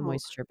puts the ooh,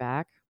 moisture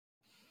back."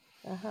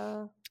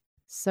 uh-huh.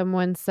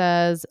 Someone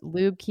says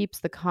lube keeps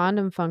the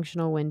condom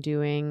functional when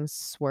doing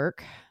sex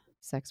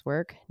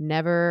work.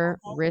 Never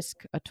Uh-huh.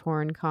 risk a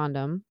torn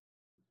condom.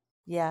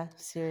 Yeah,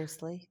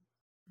 seriously.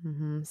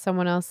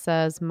 Someone else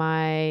says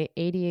my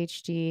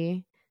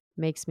ADHD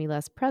makes me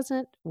less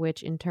present,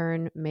 which in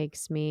turn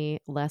makes me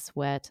less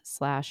wet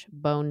 /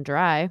 bone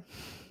dry.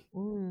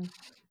 Mm.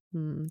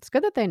 It's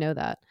good that they know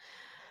that.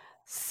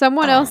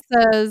 Someone else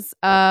says,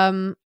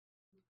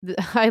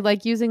 I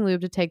like using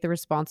lube to take the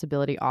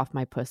responsibility off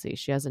my pussy.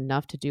 She has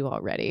enough to do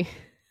already.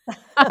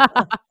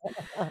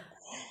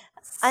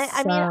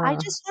 I mean, I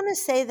So, just want to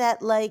say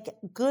that like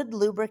good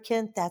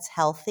lubricant that's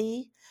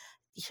healthy,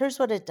 here's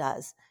what it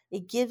does.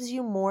 It gives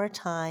you more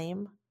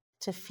time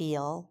to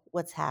feel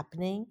what's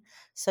happening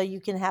so you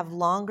can have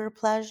longer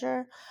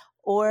pleasure.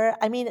 Or,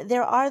 I mean,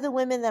 there are the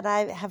women that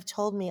I have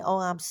told me, oh,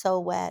 I'm so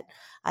wet.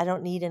 I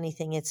don't need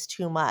anything. It's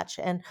too much.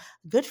 And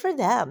good for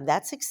them.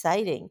 That's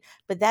exciting.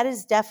 But that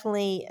is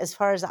definitely, as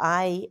far as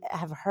I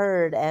have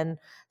heard and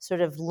sort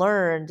of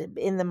learned,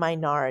 in the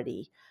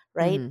minority.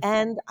 Right. mhm.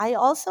 And I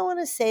also want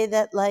to say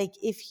that, like,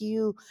 if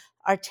you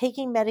are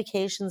taking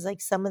medications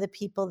like some of the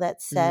people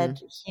that said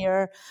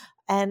here.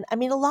 And I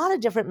mean, a lot of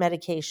different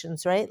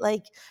medications, right?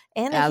 Like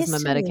Asthma antihistamines,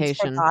 for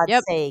medication. God's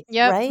Yep. sake,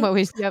 Yep. right? What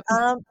we yep.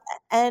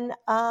 And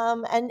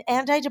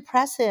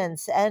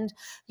antidepressants, and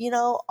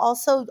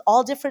also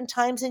all different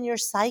times in your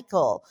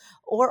cycle,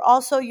 or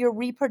also your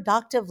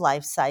reproductive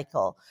life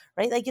cycle,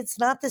 right? Like it's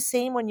not the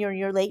same when you're in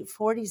your late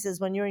 40s as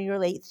when you're in your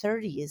late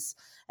 30s,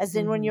 as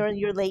in when you're in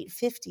your late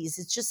 50s.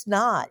 It's just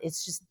not.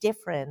 It's just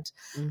different.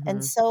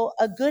 And so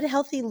a good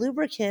healthy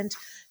lubricant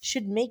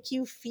should make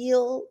you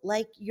feel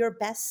like your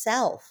best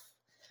self.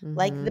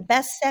 Like the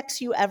best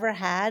sex you ever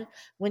had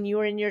when you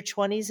were in your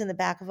 20s in the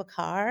back of a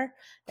car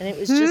and it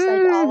was just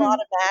like all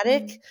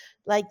automatic.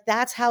 Like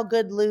that's how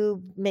good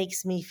lube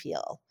makes me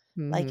feel.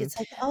 Like it's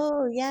like,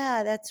 oh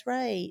yeah, that's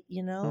right,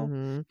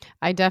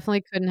 I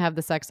definitely couldn't have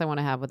the sex I want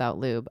to have without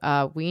lube.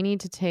 We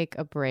need to take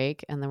a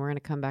break, and then we're going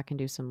to come back and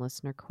do some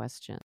listener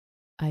questions.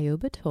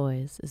 Ioba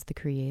Toys is the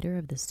creator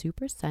of the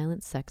super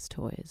silent sex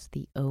toys,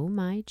 the Oh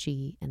My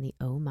G and the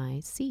Oh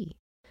My C.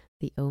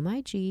 The Oh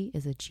My G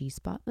is a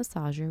G-spot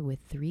massager with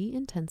 3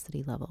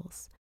 intensity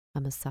levels, a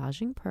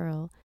massaging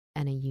pearl,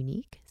 and a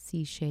unique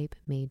C shape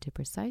made to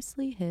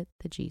precisely hit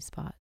the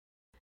G-spot.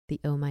 The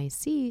Oh My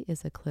C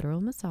is a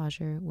clitoral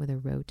massager with a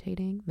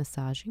rotating,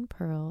 massaging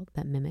pearl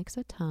that mimics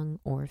a tongue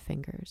or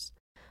fingers,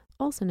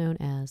 also known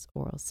as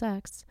oral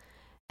sex,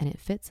 and it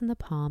fits in the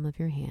palm of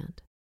your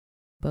hand.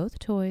 Both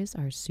toys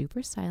are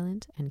super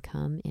silent and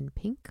come in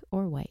pink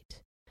or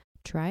white.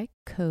 Try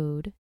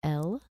code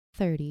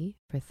L30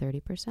 for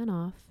 30%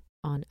 off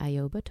on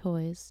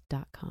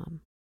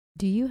iobatoys.com.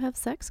 Do you have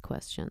sex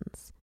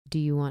questions? Do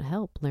you want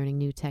help learning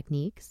new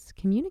techniques,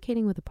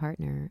 communicating with a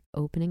partner,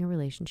 opening a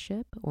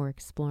relationship, or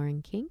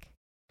exploring kink?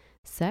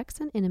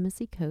 Sex and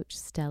intimacy coach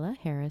Stella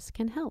Harris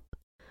can help.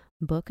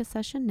 Book a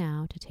session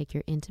now to take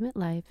your intimate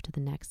life to the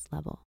next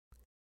level.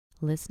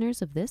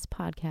 Listeners of this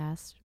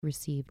podcast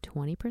receive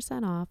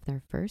 20% off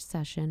their first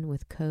session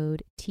with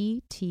code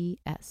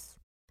TTS.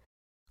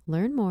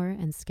 Learn more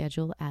and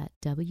schedule at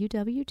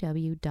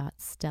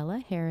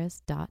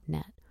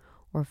www.stellaharris.net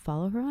or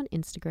follow her on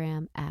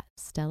Instagram at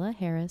Stella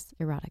Harris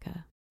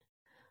Erotica.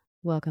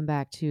 Welcome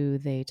back to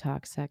They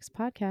Talk Sex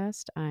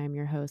podcast. I'm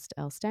your host,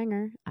 Elle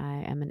Stanger.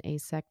 I am an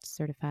AASECT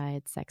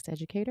certified sex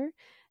educator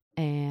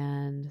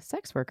and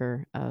sex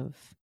worker of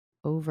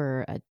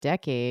over a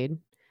decade,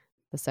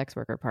 the sex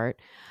worker part.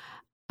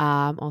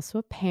 I'm also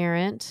a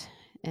parent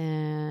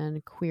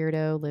and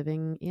queerdo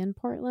living in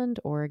Portland,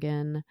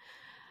 Oregon.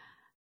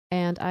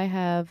 And I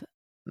have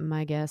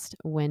my guest,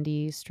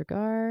 Wendy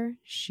Strigar.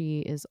 She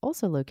is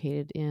also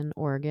located in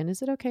Oregon.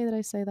 Is it okay that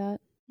I say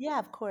that? Yeah,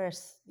 of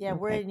course. Yeah,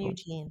 we're in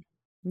Eugene.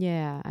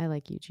 Yeah, I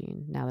like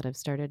Eugene now that I've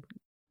started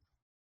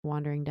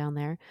wandering down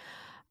there.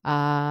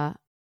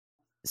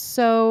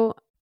 So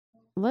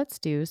let's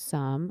do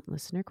some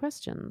listener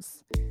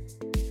questions.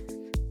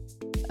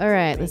 All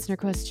right, listener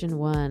question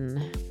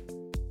 1.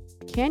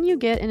 Can you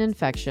get an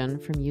infection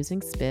from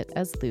using spit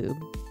as lube,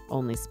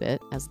 only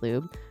spit as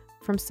lube,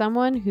 from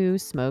someone who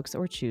smokes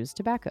or chews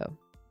tobacco?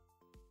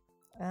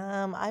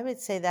 I would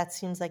say that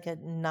seems like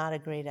not a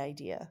great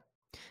idea.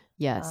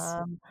 Yes.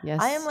 Yes.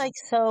 I am like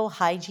so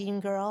hygiene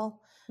girl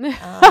when it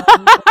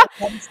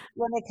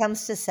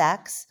comes to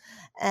sex.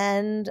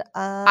 And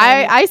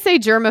I say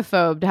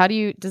germaphobe.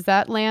 Does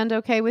that land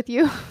okay with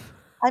you?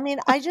 I mean,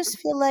 I just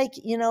feel like,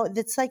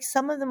 it's like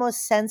some of the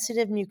most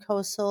sensitive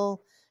mucosal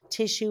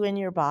tissue in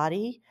your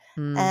body.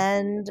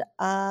 And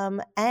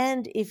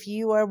if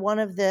you are one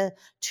of the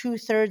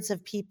 2/3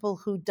 of people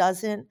who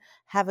doesn't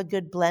have a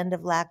good blend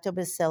of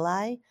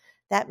lactobacilli,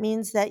 that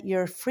means that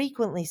you're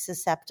frequently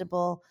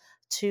susceptible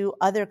to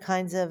other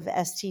kinds of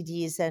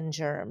STDs and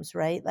germs,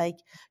 right? Like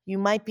you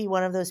might be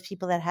one of those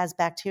people that has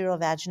bacterial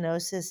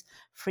vaginosis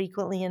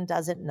frequently and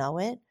doesn't know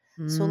it.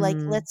 So like,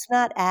 let's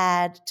not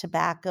add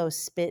tobacco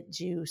spit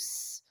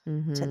juice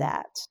to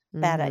that.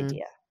 Bad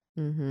idea.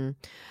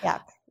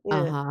 Yuck.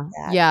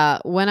 Yeah.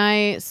 When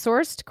I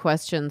sourced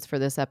questions for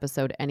this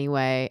episode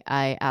anyway,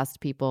 I asked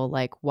people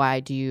like,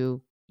 why do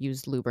you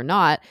use lube or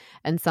not?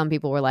 And some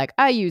people were like,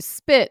 I use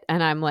spit.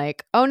 And I'm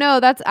like, oh no,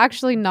 that's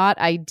actually not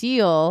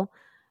ideal.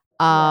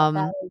 Bad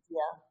idea.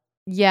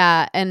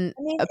 Yeah. And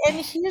I mean, and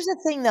here's the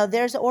thing though,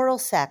 there's oral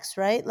sex,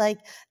 right? Like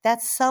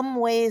that's some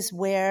ways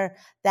where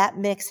that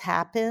mix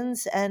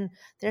happens. And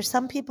there's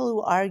some people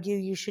who argue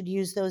you should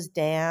use those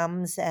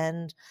dams,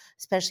 and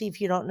especially if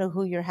you don't know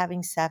who you're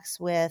having sex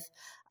with.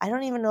 I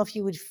don't even know if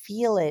you would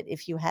feel it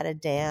if you had a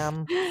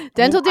dam.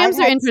 Dental dams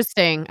are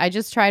interesting. I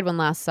just tried one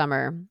last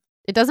summer.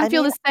 It doesn't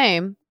feel the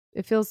same.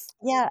 It feels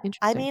interesting.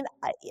 I mean,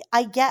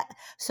 I get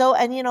so,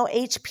 and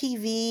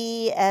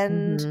HPV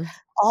and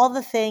all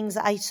the things,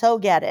 I so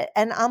get it.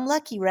 And I'm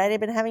lucky, right? I've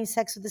been having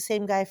sex with the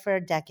same guy for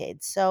a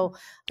decade. So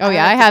I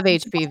have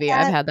HPV.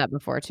 I've had that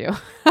before too.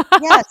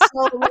 Yeah.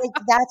 So like,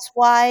 that's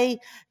why,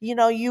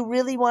 you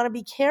really want to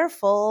be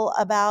careful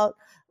about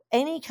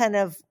any kind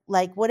of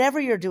like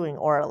whatever you're doing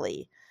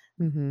orally.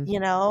 Mm-hmm.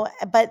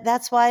 But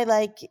that's why,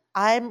 like,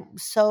 I'm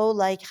so,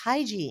 like,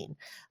 hygiene,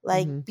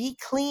 like, Mm-hmm. be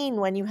clean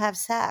when you have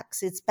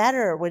sex. It's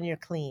better when you're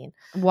clean,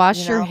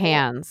 you Wash your know?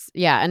 hands.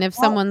 Yeah, and if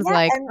Well, someone's yeah,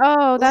 like, and,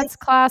 "Oh, like, that's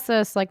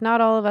classist, like,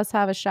 not all of us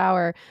have a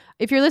shower."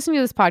 If you're listening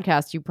to this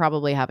podcast, you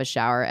probably have a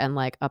shower and,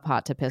 like, a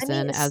pot to I piss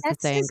mean, in, as the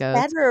sex saying is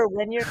goes. better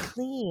when you're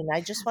clean.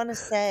 I just wanna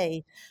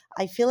say,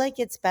 I feel like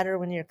it's better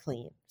when you're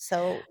clean.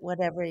 So,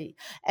 whatever y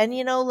and,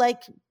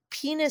 like,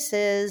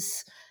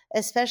 penises,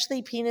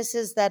 especially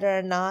penises that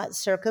are not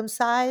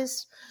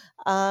circumcised,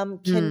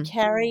 can Mm,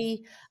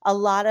 carry a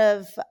lot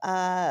of,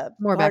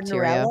 more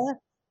bacteria. Gardnerella,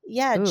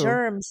 yeah,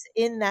 Ooh. germs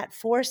in that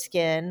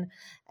foreskin,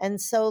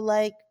 and so,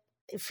 like,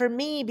 for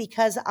me,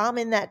 because I'm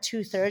in that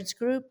 2/3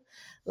 group,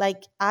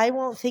 like, I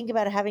won't think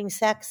about having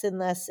sex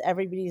unless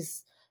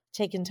everybody's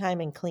taken time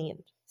and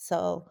cleaned.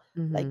 So,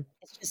 like, Mhm.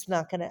 it's just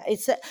not gonna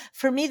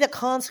for me, the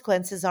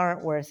consequences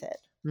aren't worth it.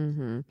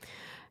 Mhm.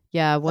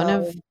 Yeah,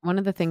 So, one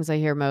of the things I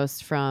hear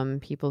most from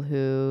people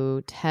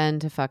who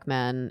tend to fuck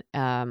men,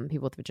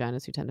 people with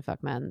vaginas who tend to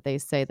fuck men, they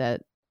say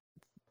that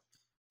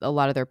a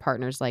lot of their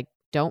partners, like,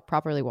 don't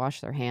properly wash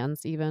their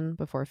hands even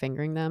before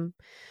fingering them.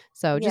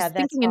 So, yeah, just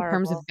that's thinking in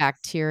terms of horrible.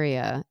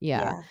 bacteria,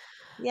 yeah. Yeah.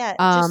 Yeah,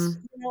 just,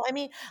 Um, I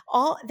mean,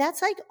 all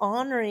that's like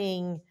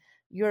honoring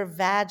your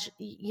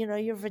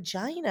your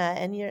vagina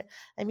and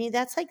I mean,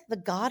 that's like the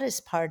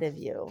goddess part of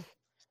you.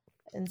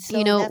 And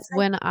so that's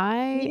like when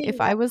treating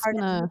if I that was part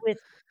of you gonna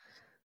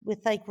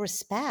with like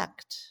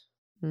respect.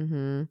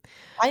 Mhm.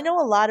 I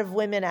know a lot of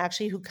women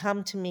actually who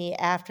come to me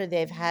after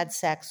they've had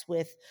sex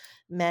with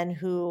men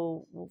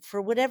who, for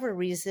whatever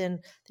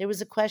reason, there was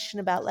a question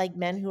about like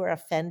men who are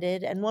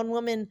offended. And one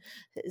woman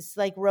is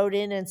like wrote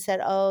in and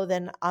said, "Oh,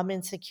 then I'm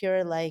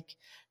insecure. Like,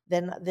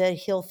 then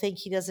he'll think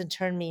he doesn't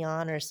turn me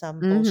on or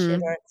some bullshit."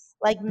 Mhm. Or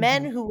like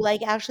men Mhm. who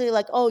like actually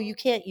like, "Oh, you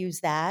can't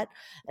use that."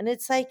 And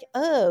it's like,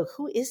 "Oh,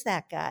 who is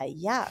that guy?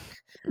 Yuck."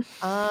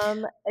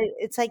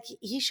 It's like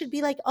he should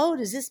be like, "Oh,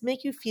 does this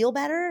make you feel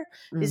better?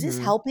 Is this Mhm.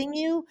 helping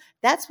you?"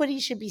 That's what he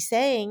should be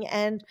saying.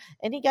 And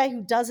any guy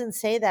who doesn't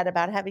say that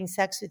about having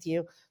sex with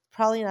you,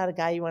 probably not a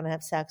guy you want to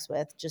have sex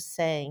with, just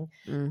saying.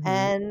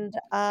 Mhm.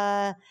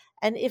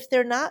 And if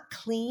they're not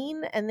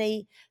clean and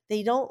they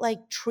don't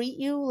like treat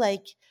you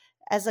like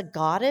as a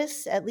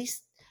goddess, at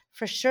least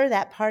for sure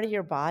that part of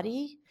your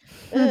body.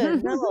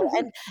 No.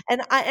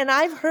 And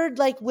I've heard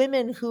like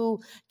women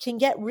who can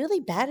get really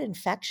bad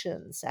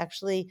infections,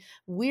 actually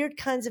weird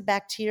kinds of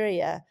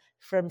bacteria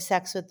from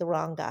sex with the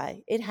wrong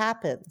guy. It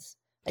happens.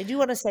 I do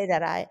want to say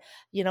that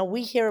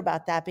we hear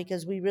about that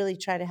because we really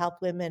try to help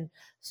women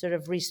sort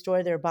of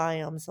restore their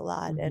biomes a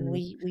lot, and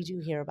Mhm. we do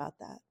hear about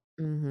that.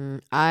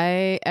 Mhm.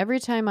 I every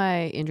time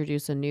I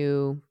introduce a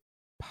new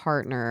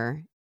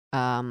partner,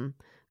 um,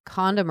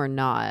 condom or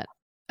not,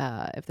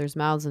 if there's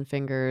mouths and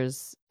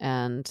fingers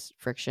and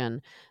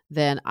friction,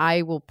 then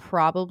I will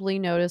probably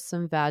notice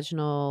some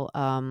vaginal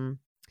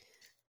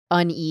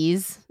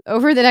unease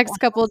over the next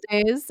couple of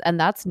days, and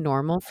that's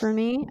normal for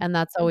me, and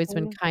that's always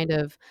been Mhm, kind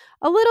of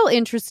a little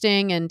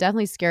interesting and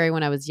definitely scary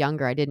when I was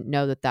younger. I didn't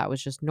know that that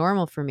was just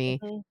normal for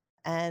me. mhm.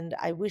 And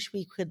I wish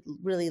we could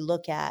really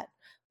look at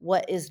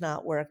what is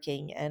not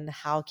working and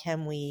how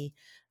can we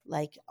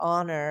like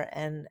honor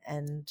and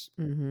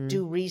Mhm.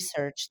 do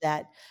research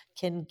that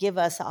can give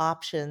us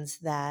options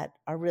that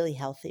are really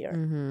healthier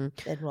Mhm.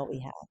 than what we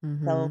have.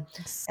 So Mhm.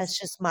 that's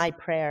just my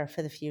prayer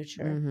for the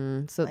future,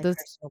 Mhm. So my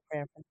personal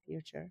prayer for the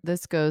future.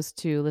 this goes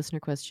to listener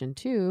question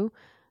 2.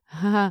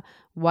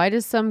 Why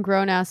does some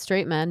grown-ass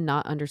straight men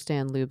not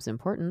understand lube's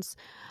importance?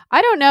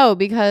 I don't know,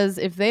 because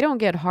if they don't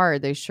get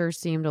hard, they sure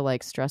seem to,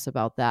 like, stress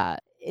about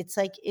that. It's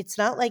like it's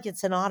not like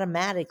it's an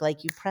automatic,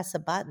 like you press a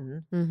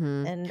button.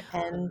 Mhm.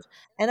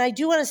 And I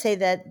do want to say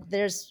that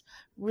there's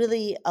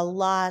really a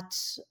lot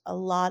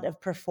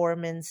of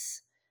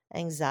performance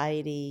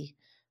anxiety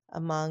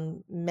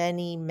among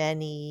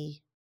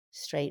many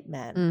straight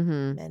men.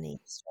 Mhm. Many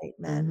straight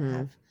men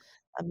have Mhm.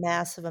 a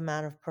massive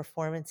amount of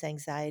performance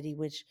anxiety,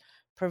 which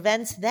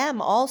prevents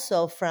them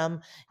also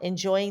from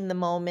enjoying the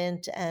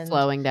moment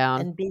Slowing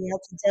down. and being able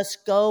to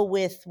just go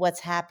with what's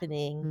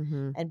happening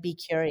Mhm. and be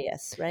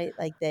curious, right?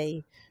 Like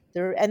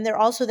they're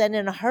also then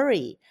in a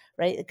hurry,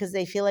 right? Because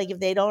they feel like if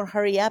they don't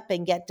hurry up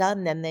and get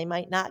done, then they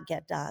might not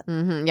get done.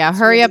 Mhm. Yeah, It's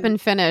hurry up really and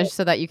finish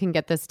so that you can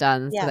get this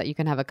done, so yeah, that you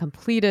can have a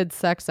completed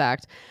sex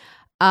act.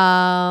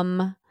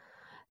 Um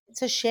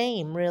it's a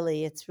shame,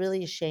 really. It's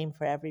really a shame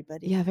for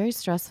Yeah, everybody. very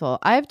stressful.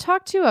 I've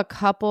talked to a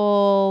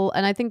couple,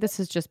 and I think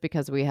this is just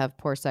because we have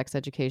poor sex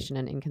education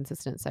and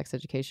inconsistent sex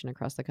education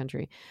across the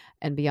country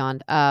and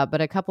beyond. But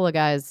a couple of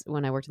guys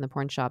when I worked in the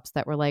porn shops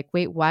that were like,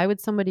 "Wait, why would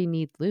somebody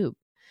need lube?"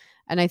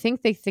 And I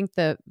think they think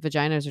the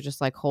vaginas are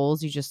just like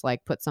holes you just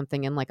like put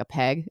something in like a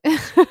peg,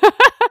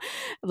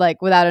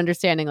 like without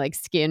understanding like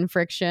skin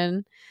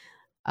friction.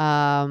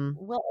 Um,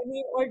 Well, I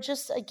mean, or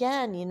just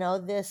again,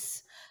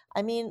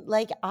 I mean,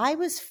 like I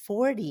was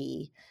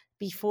 40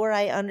 before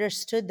I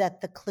understood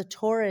that the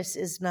clitoris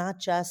is not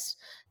just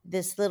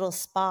this little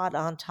spot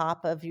on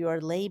top of your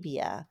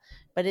labia,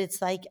 but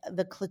it's like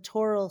the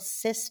clitoral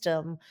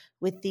system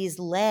with these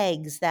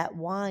legs that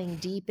wind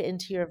deep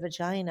into your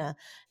vagina.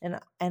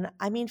 And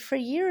I mean, for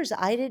years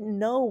I didn't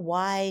know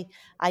why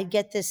I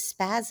get this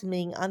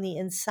spasming on the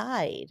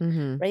inside,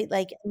 Mm-hmm. right?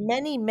 Like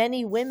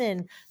many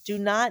women do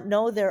not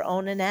know their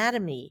own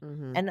anatomy.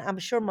 Mm-hmm. And I'm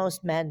sure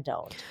most men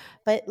don't.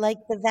 But like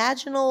the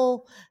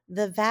vaginal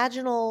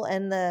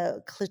and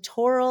the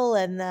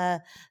clitoral and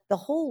the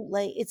whole,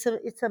 like, it's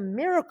a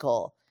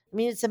miracle. I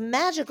mean, it's a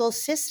magical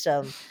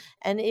system.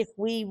 And if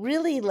we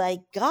really like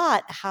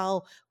got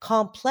how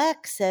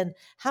complex and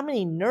how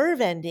many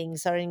nerve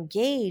endings are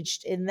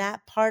engaged in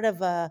that part of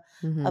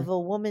Mm-hmm. a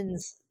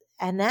woman's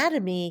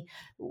anatomy,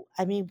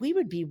 I mean, we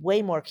would be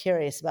way more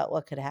curious about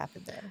what could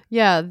happen there.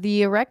 Yeah,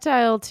 the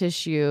erectile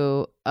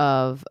tissue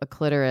of a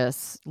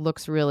clitoris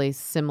looks really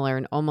similar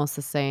and almost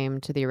the same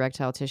to the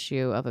erectile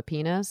tissue of a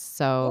penis.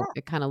 So Yeah,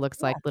 it kind of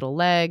looks like yeah, little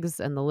legs,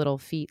 and the little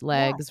feet yeah,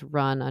 legs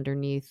run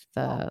underneath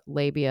yeah, the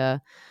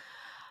labia.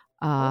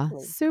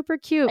 totally. Super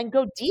cute. And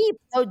go deep,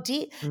 go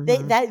deep.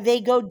 Mm-hmm. They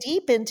go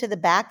deep into the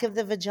back of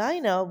the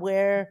vagina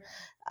where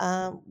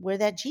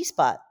that G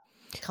spot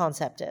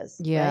concept is,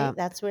 Yeah. right?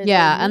 That's where the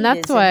Yeah. And meat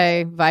that's is in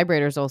the why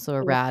vibrators also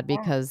are into rad, the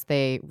back. because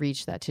they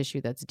reach that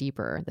tissue that's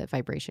deeper that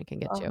vibration can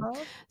get to. Uh-huh.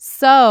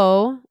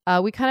 So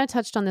we kind of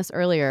touched on this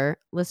earlier.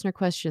 Listener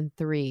question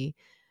 3: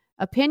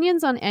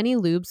 opinions on any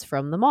lubes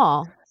from the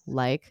mall,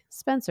 like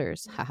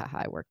Spencer's. Ha ha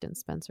ha. I worked in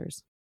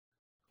Spencer's.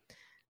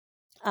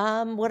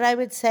 What I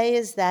would say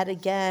is that,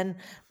 again,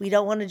 we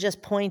don't want to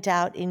just point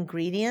out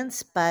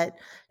ingredients, but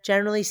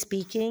generally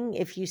speaking,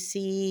 if you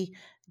see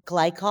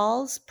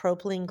glycols,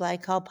 propylene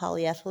glycol,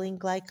 polyethylene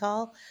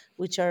glycol,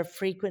 which are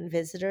frequent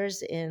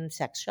visitors in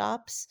sex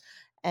shops,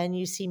 and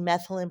you see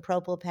methyl and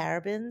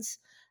propylparabens,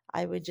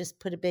 I would just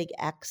put a big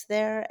X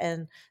there.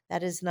 And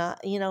that is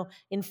not,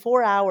 in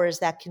 4 hours,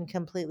 that can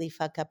completely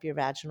fuck up your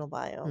vaginal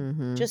biome.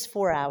 Mm-hmm. Just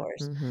 4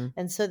 hours. Mm-hmm.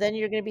 And so then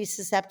you're going to be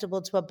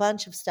susceptible to a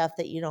bunch of stuff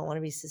that you don't want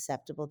to be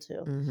susceptible to.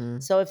 Mm-hmm.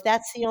 So if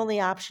that's the only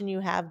option you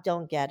have,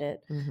 don't get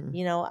it.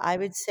 Mm-hmm. I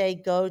would say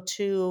go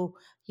to,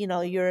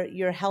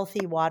 your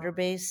healthy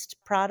water-based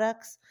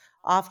products.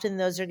 Often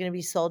those are going to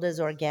be sold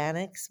as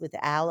organics with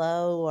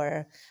aloe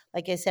or,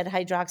 like I said,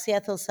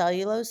 hydroxyethyl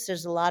cellulose.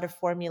 There's a lot of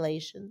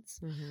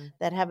formulations Mm-hmm.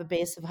 that have a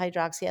base of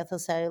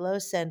hydroxyethyl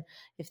cellulose. And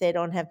if they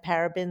don't have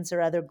parabens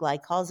or other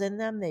glycols in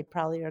them, they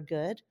probably are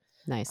good.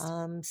 Nice.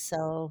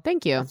 So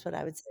Thank you. that's what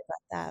I would say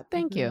about that.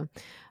 Thank Mhm. you.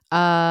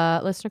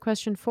 Listener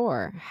question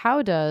 4: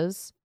 how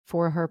does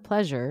For Her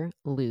Pleasure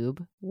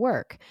lube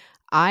work?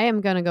 I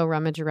am going to go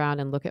rummage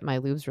around and look at my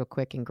lubes real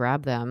quick and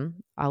grab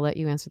them. I'll let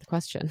you answer the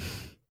question.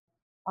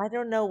 I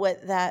don't know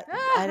what that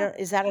I don't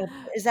is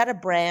that a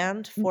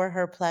brand For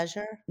Her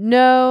Pleasure?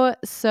 No.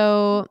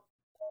 So,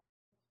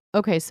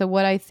 okay. So,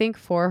 what I think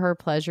For Her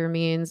Pleasure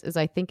means is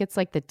I think it's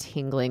like the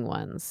tingling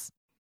ones.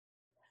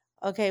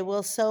 Okay,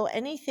 well, so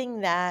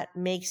anything that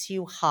makes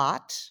you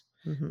hot,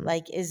 Mm-hmm.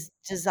 like, is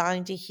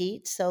designed to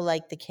heat. So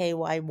like the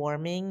KY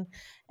warming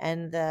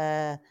and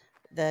the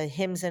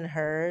Hims and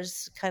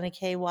Hers kind of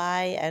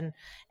KY and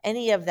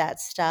any of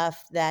that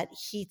stuff that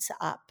heats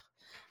up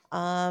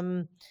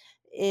um,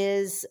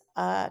 is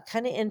kind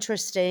of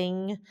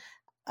interesting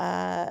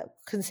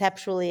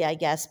conceptually, I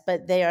guess,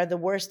 but they are the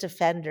worst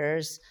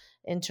offenders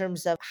in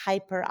terms of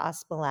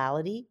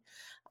hyperosmolality.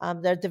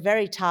 They're at the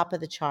very top of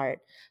the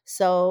chart.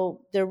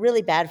 So they're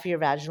really bad for your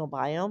vaginal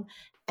biome.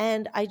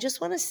 And I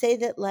just want to say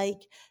that, like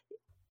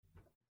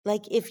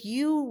if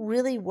you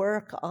really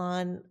work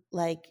on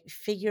like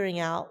figuring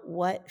out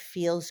what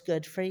feels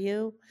good for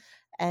you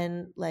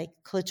and like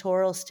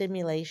clitoral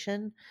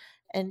stimulation,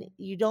 and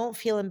you don't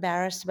feel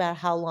embarrassed about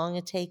how long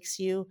it takes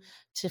you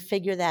to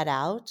figure that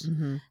out,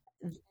 Mm-hmm.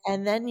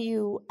 and then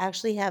you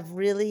actually have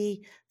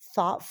really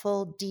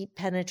thoughtful, deep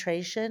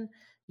penetration,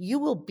 you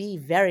will be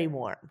very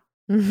warm.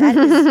 That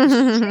is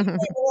extremely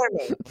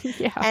warming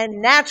Yeah.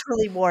 and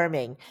naturally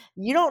warming.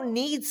 You don't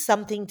need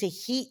something to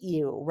heat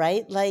you,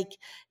 right? Like,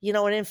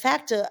 and in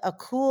fact, a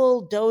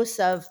cool dose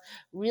of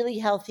really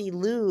healthy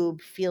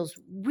lube feels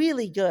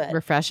really good when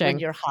Refreshing.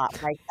 you're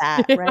hot like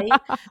that, Yeah. right?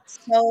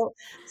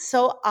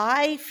 So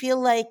I feel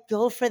like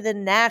go for the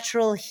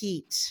natural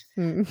heat,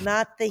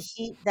 not the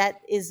heat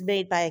that is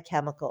made by a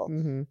chemical,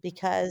 Mm-hmm.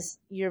 because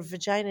your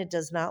vagina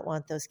does not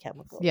want those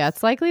chemicals. Yeah,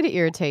 it's likely to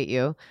irritate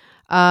you.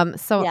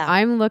 So Yeah.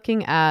 I'm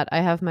looking at,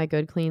 I have my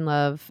Good Clean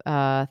Love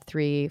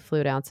 3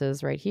 fluid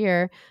ounces right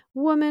here.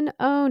 Women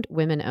owned,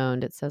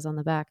 it says on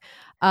the back.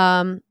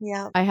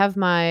 Yeah. I have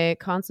my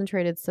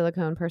concentrated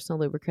silicone personal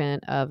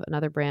lubricant of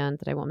another brand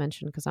that I won't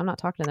mention because I'm not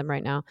talking to them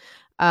right now.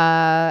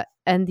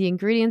 And the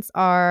ingredients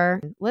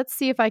are, let's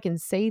see if I can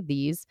say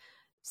these: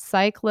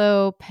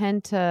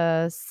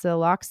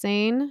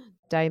 cyclopentasiloxane,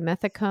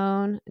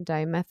 dimethicone,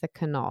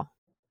 dimethicanol.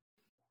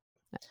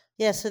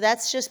 Yeah, so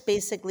that's just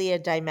basically a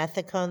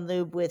dimethicone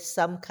lube with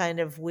some kind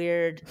of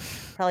weird,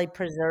 probably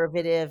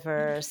preservative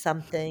or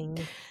something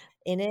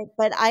in it.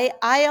 But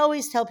I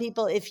always tell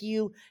people, if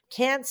you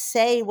can't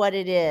say what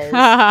it is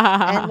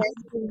and then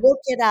you look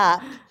it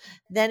up,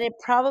 then it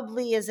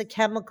probably is a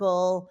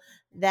chemical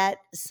that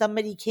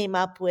somebody came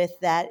up with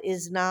that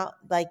is not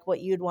like what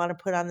you'd want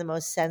to put on the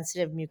most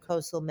sensitive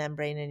mucosal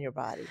membrane in your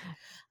body.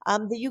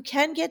 That you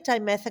can get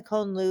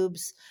dimethicone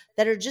lubes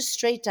that are just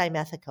straight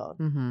dimethicone,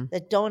 Mm-hmm.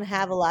 that don't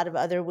have a lot of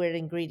other weird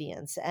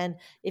ingredients. And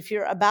if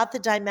you're about the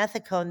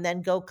dimethicone,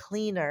 then go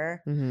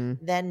cleaner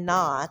Mm-hmm. than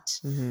not.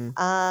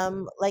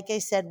 Mm-hmm. Like I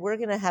said, we're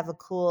going to have a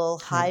cool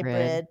Hybrid.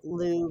 hybrid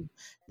lube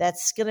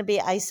that's going to be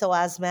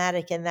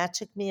isoosmotic, and that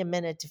took me a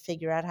minute to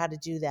figure out how to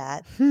do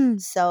that.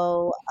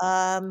 So,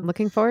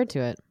 Looking forward to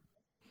it.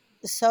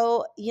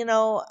 so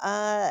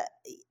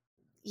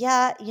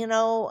yeah,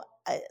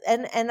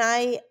 and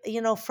I,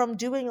 from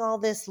doing all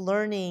this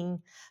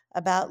learning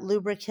about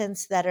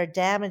lubricants that are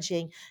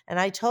damaging, and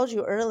I told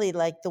you early,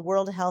 like the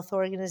World Health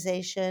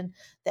Organization,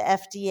 the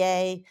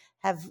FDA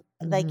have,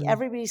 like, Mhm.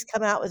 everybody's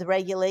come out with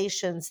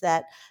regulations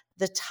that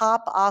the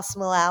top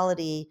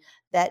osmolality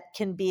that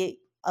can be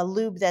a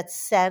lube that's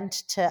sent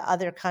to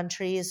other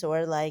countries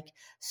or like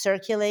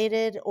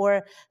circulated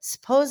or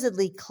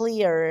supposedly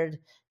cleared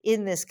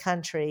in this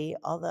country,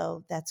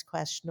 although that's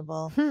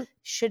questionable,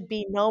 should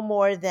be no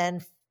more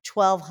than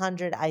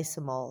 1,200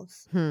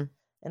 isomoles. Hmm.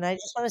 And I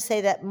just want to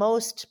say that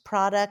most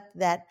product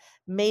that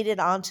made it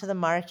onto the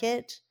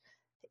market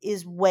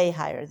is way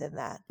higher than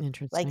that. Like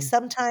Interesting.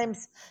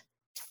 sometimes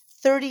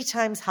 30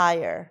 times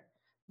higher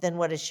than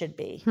what it should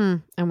be.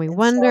 And we And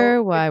wonder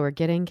so, why we're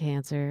getting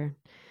cancer.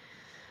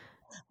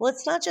 well,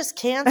 it's not just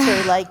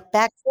cancer, like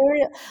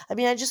bacterial. I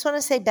mean, I just want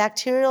to say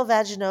bacterial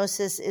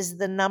vaginosis is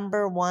the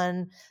number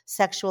one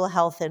sexual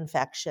health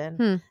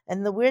infection.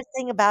 And the weird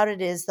thing about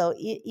it is, though,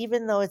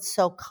 even though it's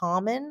so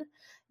common,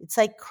 it's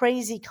like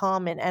crazy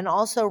common and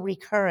also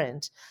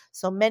recurrent.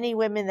 So many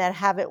women that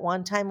have it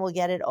one time will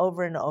get it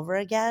over and over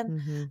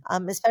again,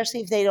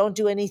 especially if they don't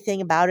do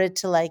anything about it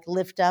to like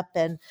lift up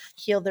and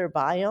heal their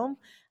biome.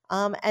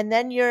 And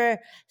then you're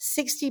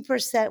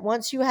 60%,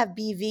 once you have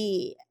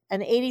BV,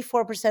 and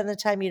 84% of the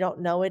time you don't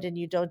know it and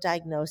you don't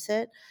diagnose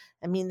it.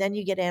 I mean, then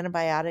you get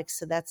antibiotics,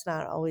 so that's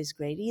not always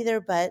great either.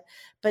 But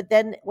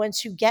then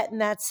once you get in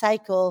that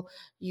cycle,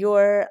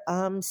 you're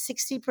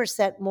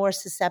 60% more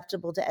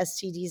susceptible to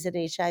STDs and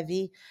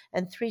HIV,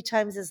 and 3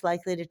 times as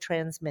likely to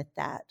transmit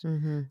that.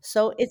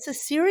 So it's a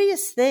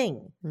serious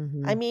thing.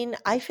 I mean,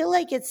 I feel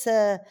like it's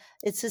a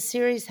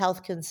serious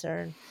health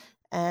concern,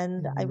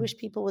 and I wish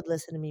people would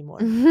listen to me more.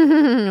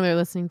 They're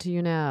listening to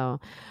you now.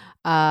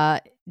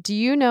 Do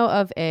you know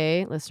of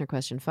a listener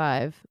question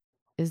 5?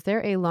 Is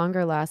there a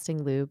longer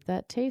lasting lube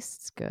that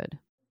tastes good?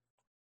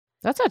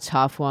 That's a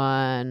tough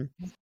one.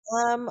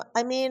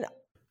 I mean,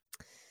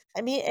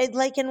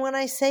 like, and when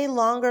I say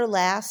longer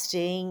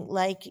lasting,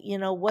 like,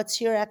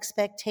 what's your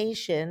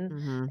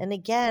expectation? And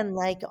again,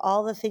 like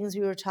all the things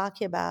we were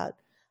talking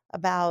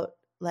about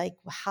like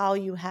how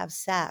you have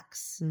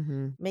sex,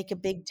 make a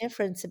big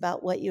difference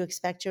about what you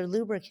expect your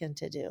lubricant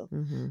to do.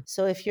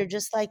 So if you're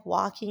just like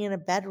walking in a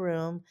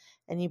bedroom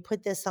and you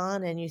put this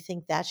on and you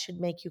think that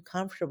should make you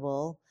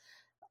comfortable,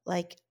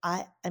 like,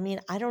 I mean,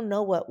 I don't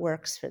know what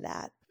works for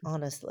that,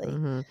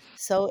 honestly.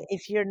 So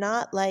if you're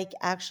not like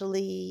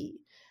actually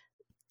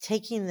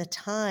taking the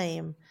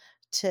time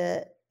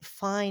to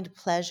find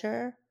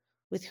pleasure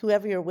with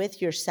whoever you're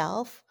with,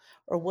 yourself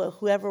or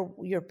whoever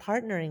you're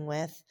partnering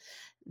with,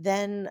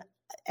 then,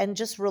 and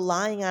just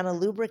relying on a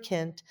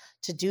lubricant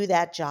to do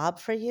that job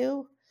for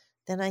you,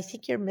 then I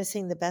think you're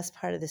missing the best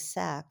part of the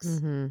sex.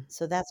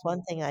 So that's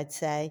one thing I'd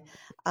say.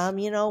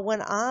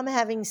 When I'm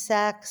having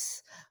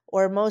sex,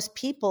 or most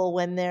people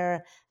when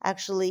they're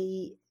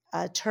actually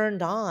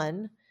turned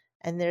on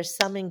and there's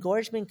some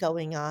engorgement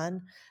going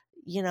on,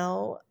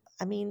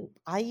 I mean,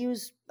 I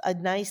use a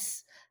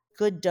nice,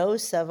 good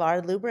dose of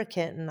our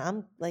lubricant and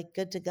I'm like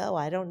good to go.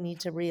 I don't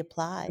need to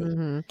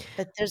reapply.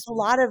 But there's a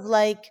lot of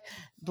like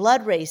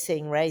blood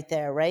racing right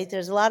there, right?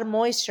 There's a lot of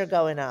moisture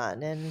going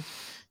on. And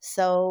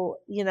so,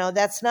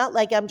 that's not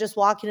like I'm just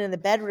walking in the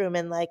bedroom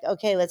and like,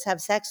 okay, let's have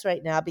sex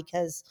right now,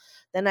 because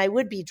then I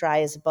would be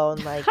dry as a bone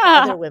like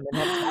other women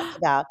have talked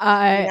about.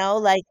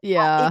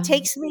 Yeah. It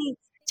takes me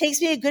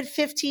a good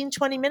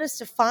 15-20 minutes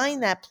to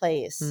find that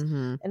place.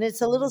 And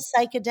it's a little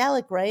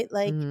psychedelic, right?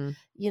 Like,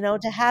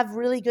 to have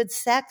really good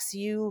sex,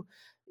 you're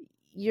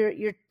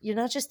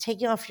not just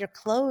taking off your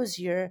clothes,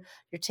 you're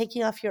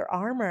taking off your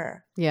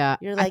armor. Yeah.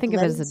 You're I like think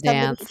of it as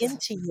letting a somebody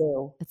dance. into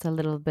you. It's a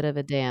little bit of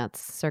a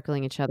dance,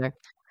 circling each other.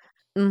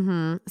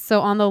 So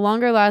on the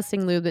longer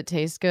lasting lube that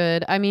tastes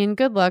good, I mean,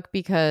 good luck,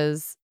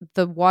 because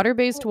the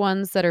water-based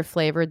ones that are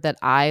flavored that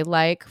I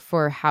like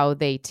for how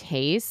they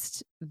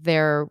taste,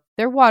 they're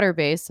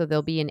water-based, so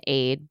they'll be an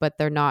aid, but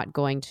they're not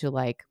going to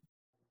like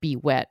be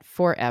wet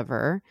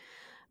forever.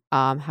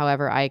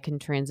 However, I can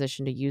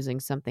transition to using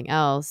something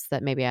else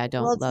that maybe I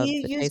don't Well, do love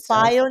you the use taste of.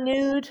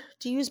 BioNude?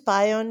 Do you use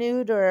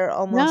BioNude or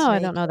Almost No, I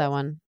don't Naked? know that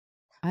one.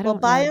 I Well,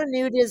 don't know.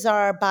 BioNude is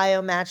our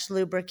BioMatch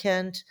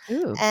lubricant,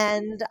 Ooh.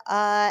 and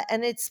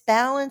it's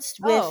balanced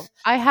with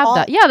I have all.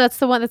 that. Yeah, that's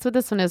the one. That's what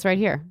this one is right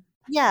here.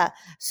 Yeah.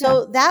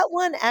 So that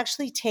one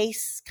actually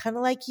tastes kind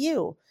of like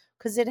you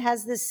because it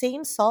has the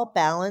same salt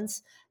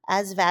balance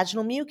as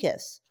vaginal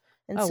mucus.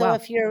 And Oh, so wow.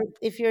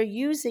 if you're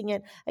using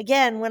it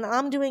again, when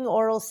I'm doing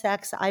oral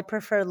sex, I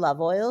prefer love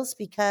oils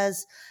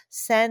because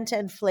scent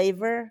and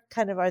flavor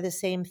kind of are the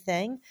same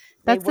thing.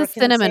 They That's the work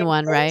in the cinnamon same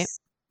one, right? place.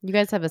 You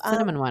guys have a Um,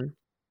 cinnamon one.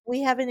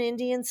 we have an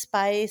Indian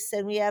spice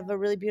and we have a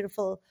really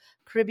beautiful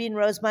Caribbean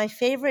rose. My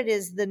favorite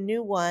is the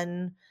new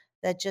one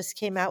that just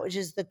came out, which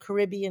is the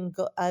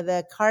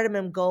the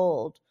cardamom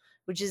gold,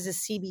 which is a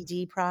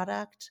CBD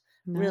product.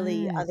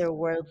 Really Nice.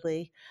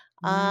 otherworldly.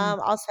 Mm.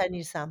 I'll send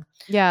you some.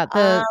 Yeah, Um,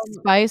 the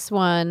spice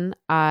one,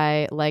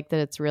 I like that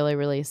it's really,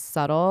 really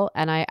subtle.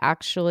 And I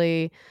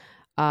actually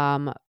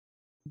um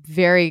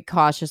very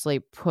cautiously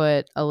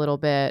put a little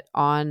bit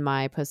on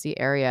my pussy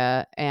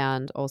area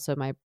and also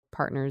my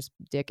partner's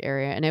dick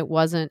area. And it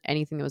wasn't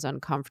anything that was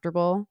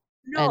uncomfortable.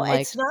 No, And like,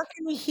 it's not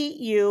gonna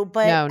heat you,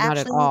 but no, not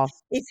at actually, all.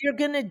 if you're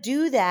gonna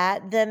do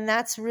that, then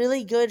that's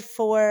really good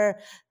for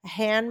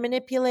hand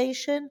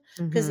manipulation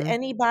because Mm-hmm.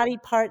 any body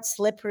part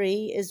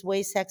slippery is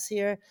way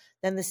sexier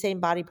than the same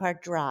body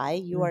part dry.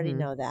 You already Mm-hmm.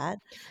 know that.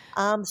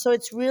 So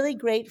it's really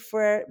great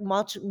for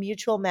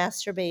mutual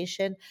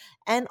masturbation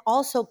and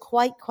also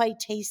quite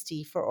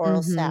tasty for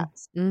oral Mm-hmm.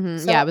 sex.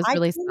 Mm-hmm. Yeah, So it was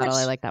really subtle.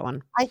 I like that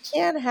one. I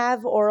can't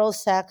have oral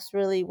sex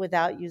really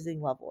without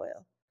using love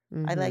oil.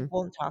 I Mm-hmm. like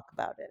won't talk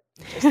about it.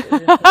 It just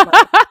isn't in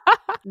my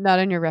Not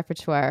in your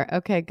repertoire.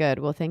 Okay, good.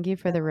 Well, thank you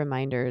for yeah. the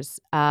reminders.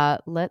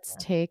 Let's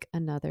take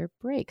another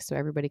break so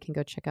everybody can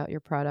go check out your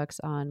products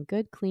on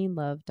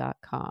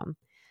goodcleanlove.com.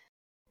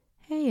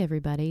 Hey,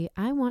 everybody.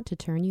 I want to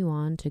turn you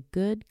on to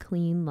Good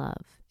Clean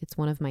Love. It's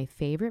one of my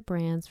favorite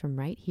brands from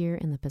right here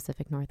in the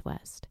Pacific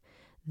Northwest.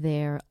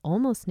 Their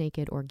almost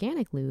naked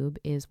organic lube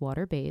is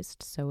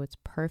water-based, so it's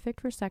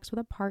perfect for sex with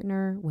a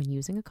partner, when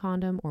using a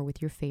condom, or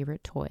with your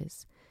favorite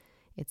toys.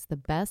 It's the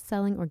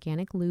best-selling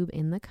organic lube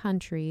in the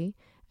country,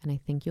 and I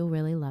think you'll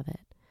really love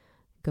it.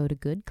 Go to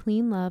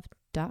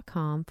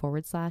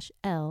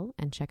goodcleanlove.com/L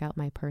and check out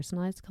my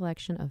personalized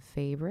collection of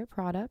favorite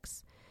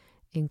products,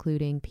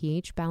 including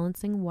pH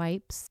balancing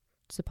wipes,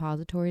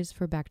 suppositories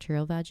for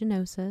bacterial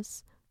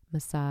vaginosis,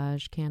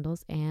 massage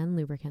candles, and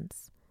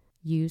lubricants.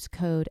 Use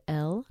code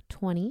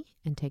L20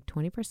 and take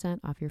 20%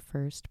 off your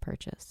first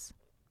purchase.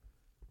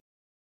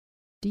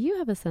 Do you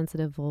have a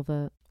sensitive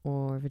vulva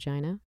or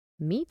vagina?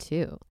 Me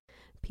too.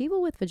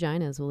 People with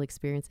vaginas will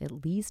experience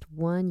at least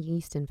one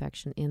yeast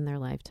infection in their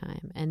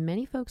lifetime, and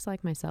many folks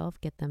like myself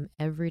get them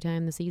every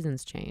time the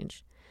seasons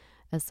change.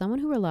 As someone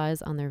who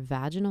relies on their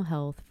vaginal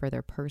health for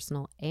their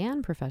personal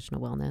and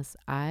professional wellness,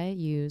 I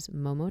use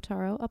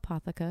Momotaro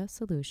Apotheca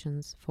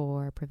solutions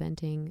for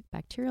preventing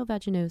bacterial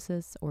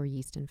vaginosis or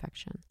yeast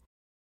infection.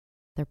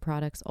 Their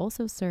products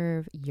also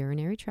serve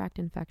urinary tract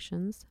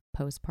infections,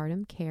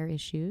 postpartum care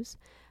issues,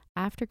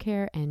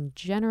 aftercare, and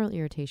general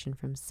irritation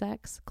from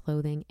sex,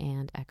 clothing,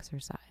 and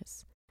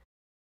exercise.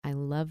 I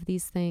love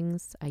these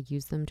things. I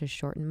use them to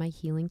shorten my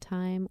healing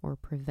time or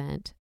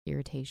prevent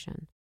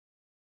irritation.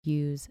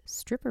 Use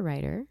Stripper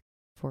Writer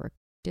for a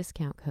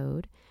discount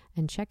code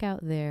and check out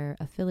their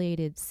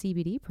affiliated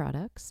CBD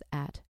products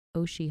at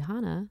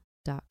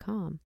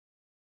oshihana.com.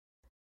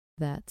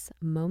 That's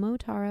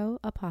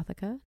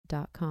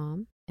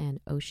momotaroapotheca.com and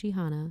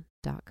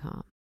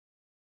oshihana.com.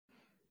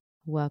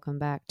 Welcome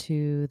back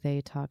to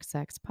They Talk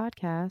Sex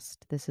podcast.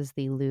 This is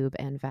the lube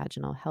and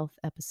vaginal health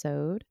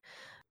episode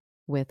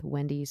with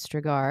Wendy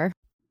Strigar.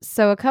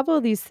 So a couple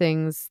of these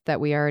things that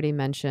we already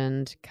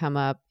mentioned come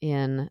up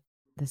in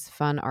this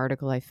fun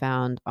article I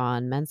found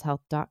on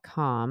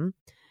menshealth.com.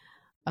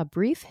 A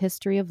brief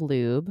history of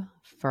lube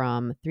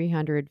from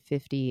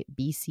 350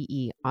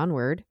 BCE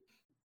onward,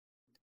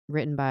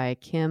 written by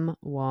Kim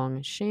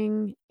Wong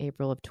Shing,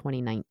 April of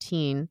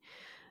 2019.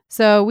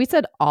 So we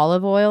said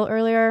olive oil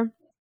earlier.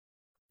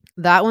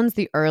 That one's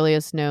the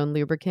earliest known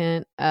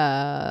lubricant.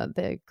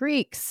 The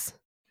Greeks.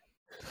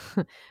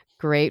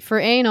 Great for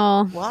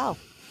anal. Wow.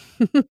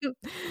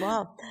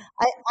 Wow.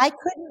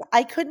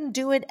 I couldn't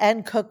do it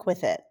and cook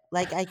with it.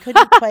 Like I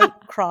couldn't quite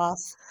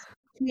cross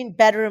between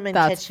bedroom and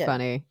That's kitchen.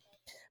 funny.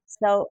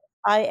 So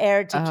I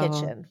erred to Oh,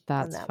 kitchen on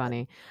that's that one.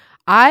 funny.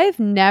 I've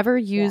never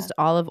Yeah. used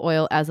olive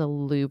oil as a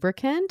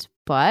lubricant,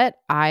 but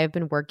I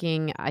started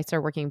working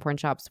in porn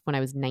shops when I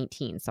was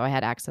 19, so I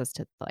had access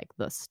to like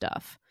the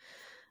stuff.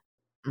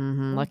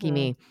 Lucky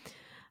Mhm.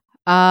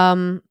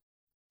 me.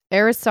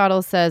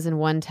 Aristotle says in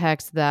one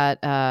text that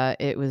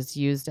it was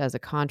used as a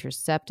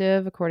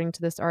contraceptive, according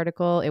to this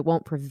article. It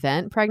won't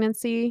prevent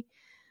pregnancy.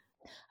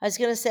 I was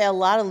going to say a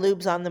lot of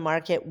lubes on the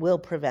market will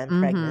prevent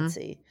Mm-hmm.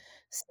 pregnancy.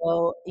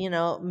 So,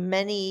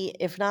 many,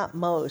 if not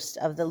most,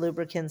 of the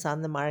lubricants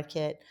on the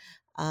market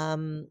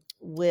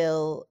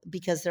will,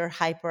 because they're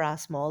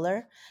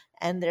hyperosmolar,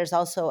 and there's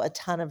also a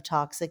ton of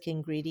toxic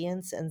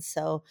ingredients. And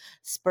so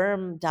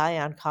sperm die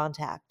on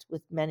contact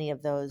with many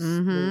of those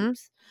Mm-hmm.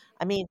 lubes.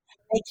 I mean,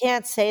 they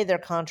can't say they're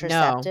No,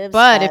 contraceptives,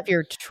 but if but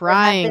you're there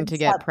have trying been to some,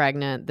 get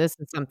pregnant, this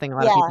is something a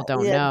lot of yeah, people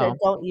don't know.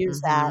 don't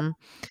use that. Mm-hmm.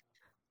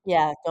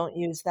 Yeah, don't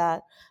use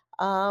that.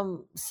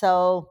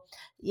 So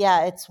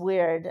yeah, it's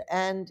weird.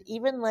 And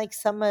even like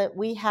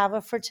we have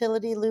a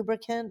fertility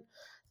lubricant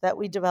that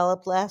we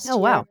developed last Oh,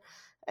 wow. year,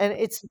 and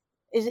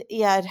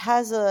yeah, it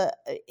has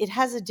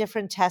a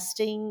different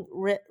testing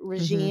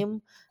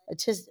regime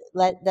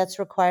that's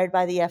required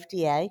by the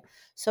FDA.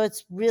 So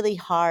it's really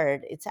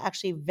hard. It's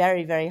actually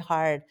very, very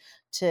hard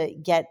to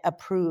get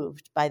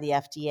approved by the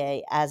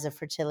FDA as a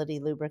fertility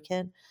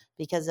lubricant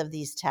because of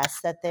these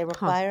tests that they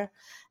Huh. require.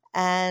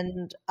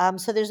 And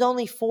so there's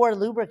only 4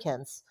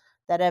 lubricants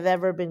that have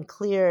ever been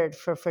cleared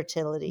for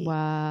fertility.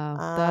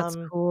 Wow. That's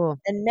Um,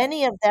 cool. and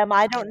many of them,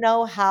 I don't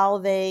know how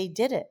they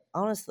did it,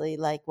 honestly.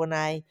 Like when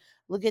I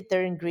look at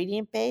their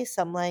ingredient base,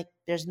 I'm like,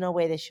 there's no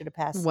way they should have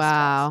passed this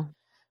test. Wow.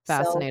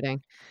 So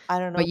Fascinating. I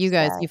don't know But what to you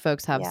say.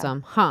 folks have Yeah.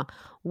 some. Huh.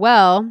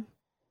 Well,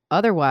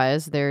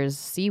 otherwise, there's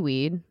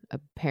seaweed,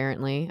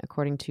 apparently,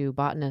 according to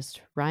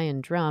botanist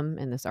Ryan Drum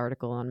in this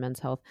article on Men's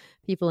Health.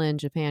 People in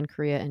Japan,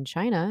 Korea, and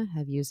China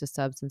have used a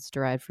substance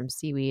derived from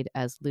seaweed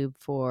as lube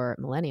for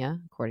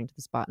millennia, according to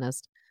this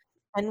botanist.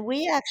 And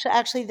we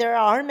actually there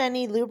are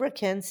many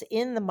lubricants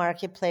in the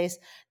marketplace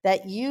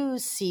that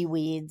use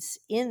seaweeds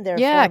in their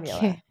Yeah,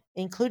 formula,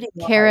 including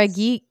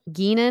ours.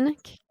 carrageenan.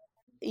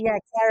 Yeah,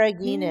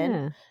 carrageenan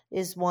Yeah.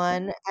 is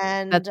one,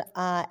 and,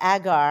 That's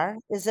agar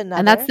is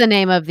and that's another. the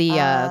name of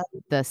Uh,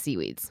 the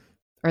seaweeds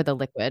or the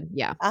liquid.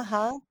 Yeah.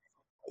 uh-huh.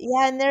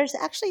 Yeah, and there's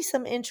actually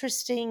some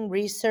interesting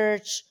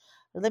research.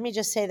 Let me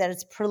just say that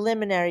it's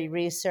preliminary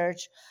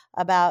research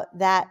about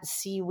that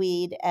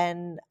seaweed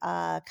and,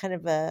 kind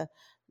of a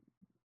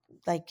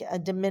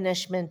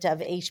diminishment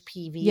of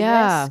HPV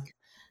Yeah. risk.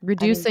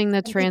 I mean, Reducing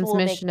the some people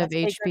will make transmission of much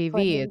bigger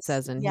HPV, it claims.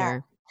 says in Yeah.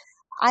 here.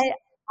 I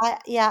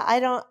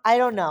I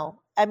don't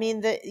know. I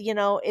mean,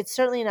 it's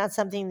certainly not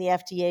something the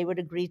FDA would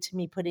agree to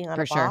me putting on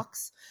For a sure.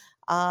 box.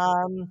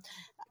 Um,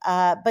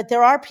 but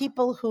there are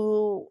people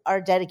who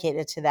are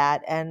dedicated to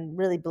that and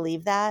really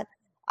believe that.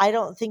 I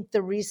don't think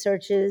the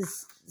research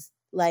is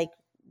like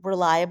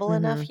reliable Mhm.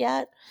 enough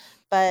yet.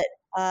 But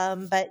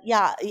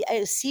yeah,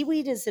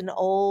 seaweed is an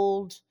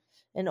old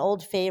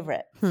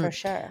favorite Hmm. for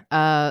sure.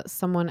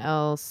 Someone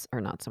else,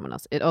 or not someone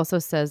else. It also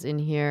says in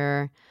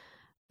here,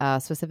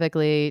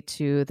 specifically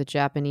to the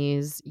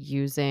Japanese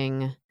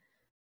using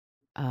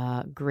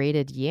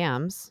grated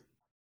yams.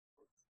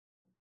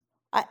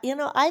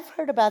 I've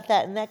heard about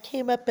that, and that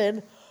came up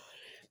in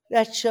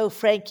that show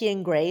Frankie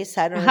and Grace.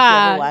 I don't know if you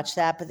ever Ha. watched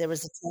that, but there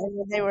was a time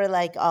when they were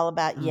like all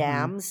about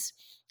Mhm. yams.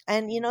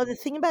 And the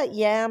thing about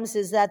yams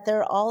is that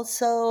they're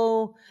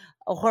also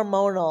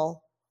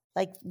hormonal.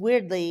 Like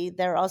weirdly,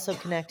 they're also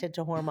connected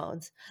to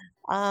hormones.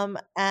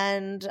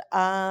 And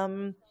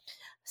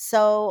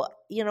so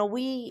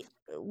we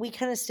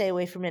kind of stay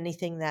away from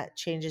anything that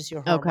changes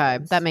your Okay,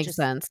 that hormones, makes just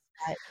sense.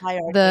 by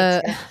our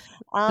The nature.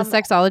 the Um,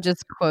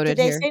 sexologist did quoted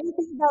they say here.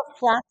 anything about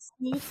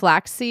flaxseed?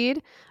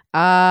 Flaxseed?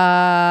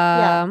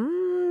 Yeah.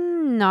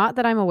 Not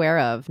that I'm aware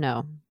of,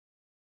 no.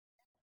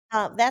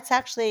 That's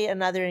actually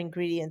another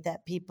ingredient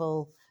that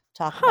people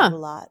talk about Huh, a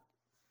lot,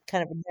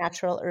 kind of a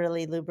natural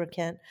early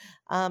lubricant.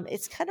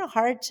 It's kind of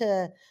hard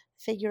to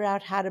figure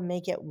out how to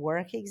make it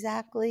work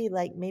exactly,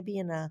 like maybe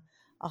in a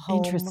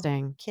home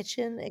interesting.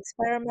 kitchen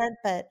experiment,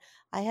 but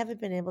I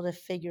haven't been able to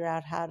figure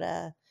out how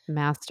to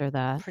Master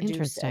that.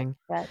 produce it. Interesting.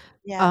 But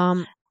yeah.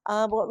 Um,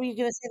 What were you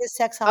going to say the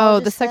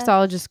the sexologist said?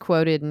 sexologist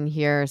quoted in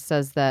here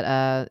says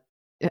that,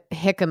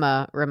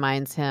 jicama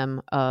reminds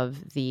him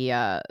of the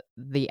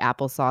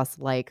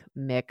applesauce-like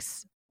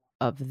mix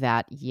of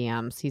that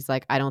yams. He's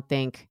like, "I don't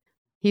think."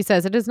 He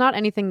says, "It is not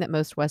anything that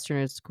most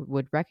Westerners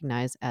would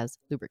recognize as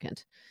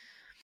lubricant."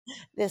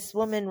 This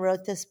woman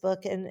wrote this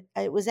book, and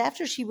it was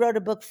after she wrote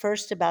a book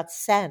first about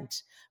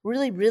scent,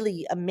 really,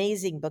 really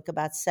amazing book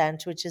about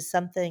scent, which is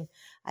something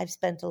I've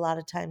spent a lot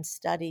of time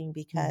studying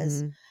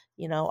because, Mhm,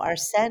 our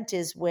scent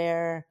is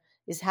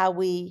how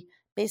we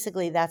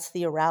basically that's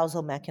the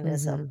arousal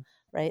mechanism, mhm,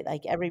 right?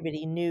 Like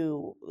everybody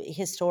knew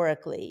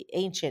historically,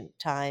 ancient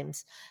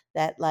times,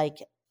 that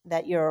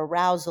that your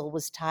arousal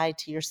was tied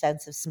to your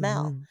sense of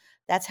smell. mhm,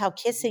 That's how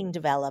kissing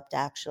developed,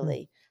 mm.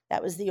 actually.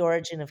 That was the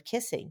origin of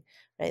kissing,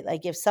 right?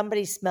 Like if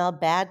somebody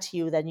smelled bad to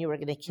you, then you were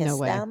going to No kiss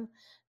way. them.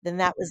 Then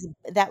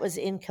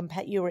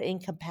you were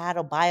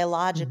incompatible,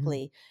 Mhm,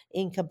 biologically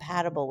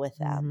incompatible with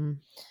them, mhm,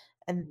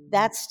 and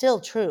that's still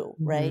true,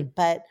 right? mhm,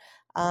 But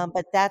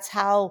that's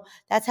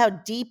how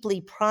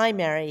deeply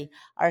primary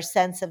our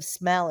sense of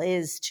smell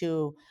is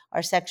to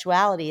our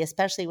sexuality,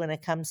 especially when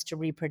it comes to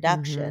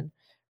mhm, reproduction,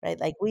 right?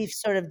 Like we've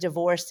sort of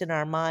divorced in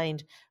our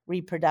mind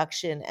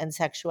reproduction and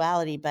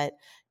sexuality, but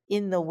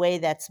in the way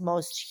that's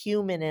most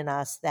human in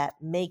us, that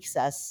makes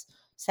us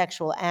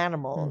sexual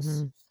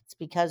animals. mhm, It's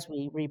because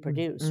we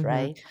mm, reproduce, mhm.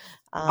 right?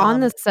 On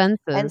the Um,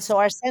 and senses, so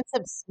our sense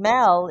of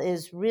smell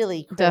is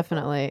really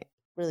critical, definitely.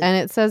 really And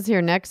critical. it says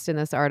here next in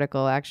this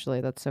article,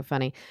 actually, that's so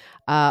funny.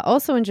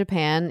 Also in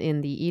Japan,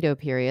 in the Edo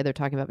period, they're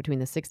talking about between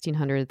the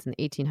 1600s and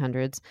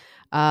 1800s,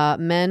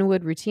 men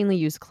would routinely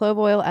use clove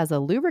oil as a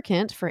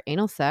lubricant for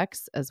anal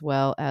sex as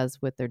well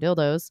as with their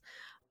dildos.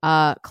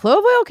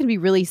 Clove oil can be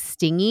really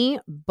stingy,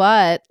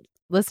 but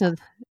listen,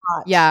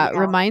 Hot, yeah, yeah.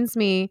 reminds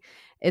me.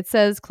 It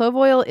says clove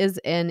oil is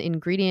an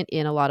ingredient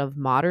in a lot of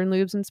modern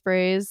lubes and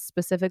sprays,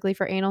 specifically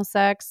for anal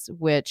sex,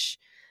 which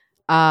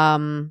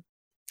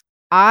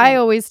I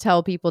always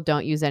tell people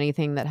don't use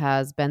anything that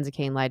has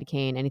benzocaine,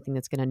 lidocaine, anything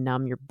that's going to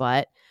numb your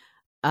butt,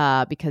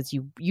 because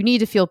you need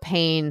to feel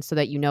pain so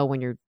that you know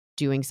when you're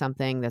doing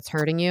something that's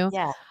hurting you.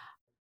 Yeah.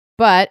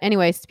 But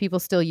anyways, people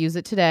still use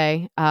it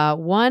today.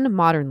 One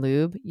modern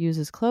lube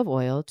uses clove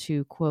oil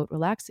to, quote,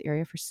 relax the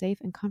area for safe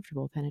and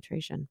comfortable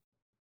penetration.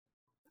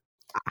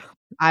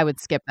 I would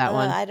skip that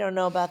one. I don't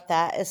know about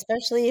that,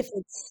 especially if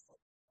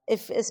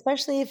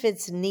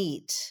it's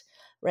neat,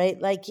 right?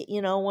 Like,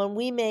 when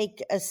we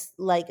make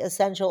like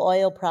essential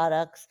oil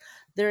products,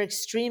 they're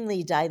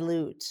extremely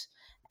dilute.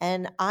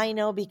 And I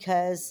know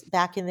because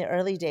back in the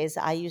early days,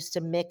 I used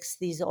to mix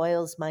these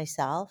oils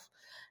myself.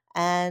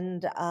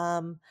 And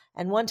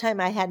one time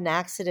I had an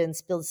accident,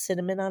 spilled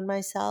cinnamon on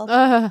myself.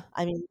 Ugh.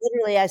 I mean,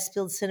 literally, I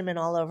spilled cinnamon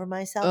all over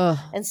myself. Ugh.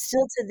 And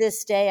still to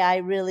this day, I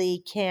Ugh.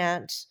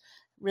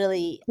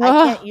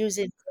 can't use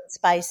it in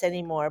spice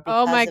anymore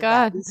Oh because my of that.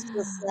 God. We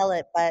still sell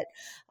it, but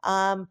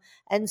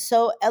and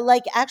so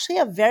like actually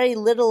a very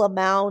little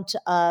amount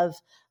of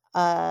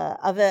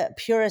a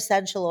pure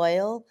essential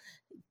oil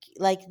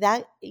like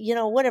that,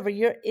 whatever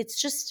you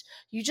just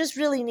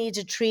really need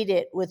to treat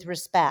it with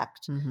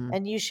respect, Mhm.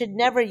 and you should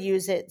never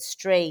use it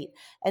straight.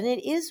 And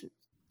it is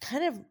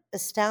kind of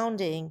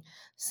astounding,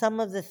 some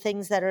of the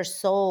things that are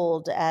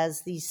sold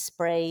as these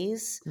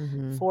sprays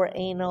Mhm. for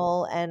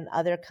anal and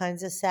other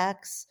kinds of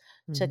sex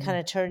to Mhm. kind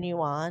of turn you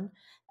on,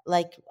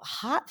 like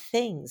hot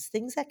things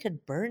that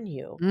could burn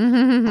you.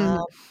 Mhm.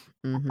 um,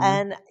 Mhm.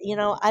 and,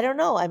 I don't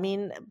know. I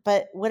mean,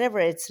 but whatever,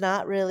 it's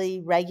not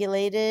really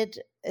regulated,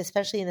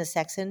 especially in the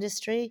sex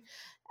industry.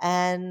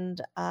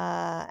 And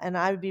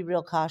I would be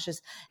real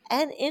cautious.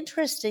 And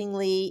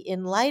interestingly,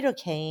 in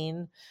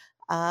lidocaine,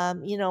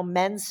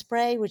 men's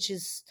spray, which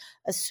is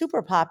a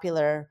super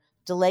popular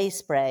delay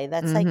spray,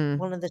 that's like Mhm.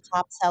 one of the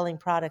top selling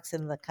products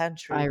in the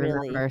country, I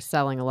really. remember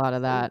selling a lot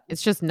of that.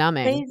 It's just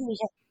numbing. Crazy.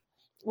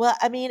 Well,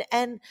 I mean,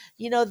 and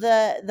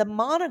the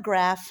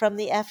monograph from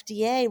the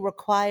FDA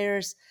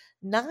requires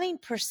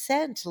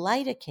 9%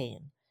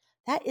 lidocaine.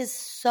 That is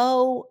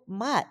so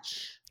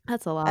much.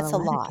 That's a lot That's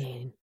of a lot.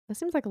 lidocaine. That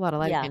seems like a lot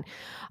of Yeah. lidocaine.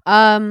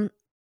 Um,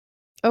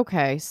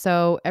 okay,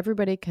 so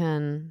everybody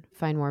can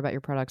find more about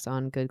your products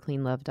on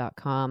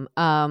goodcleanlove.com.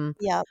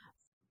 Yeah.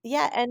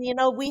 Yeah, and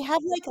we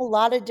have like a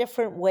lot of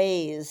different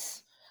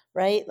ways,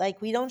 right? Like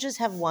we don't just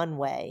have one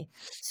way.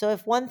 So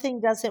if one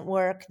thing doesn't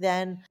work,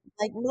 then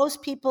like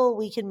most people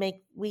we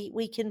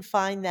can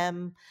find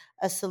them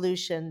a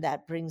solution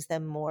that brings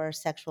them more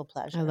sexual I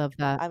pleasure. love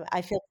that.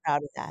 I feel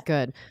proud of that.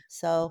 Good.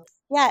 So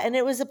yeah, and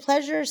it was a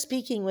pleasure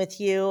speaking with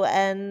you,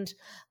 and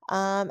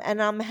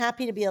I'm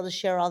happy to be able to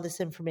share all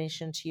this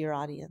information to your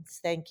audience.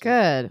 Thank you.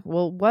 Good.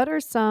 Well, what are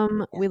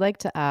some Yeah.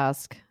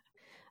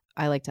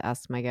 I like to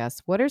ask my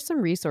guests, what are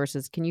some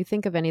resources? Can you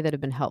think of any that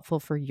have been helpful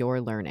for your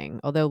learning?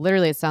 Although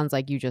literally it sounds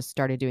like you just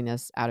started doing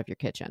this out of your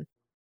kitchen.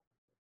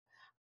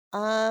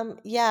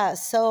 Yeah,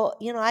 so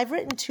I've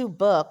written two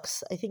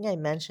books. I think I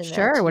mentioned that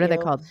Sure. to What are they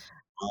you. called?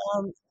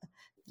 Um,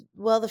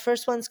 well, the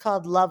first one's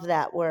called Love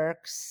That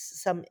Works: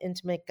 Some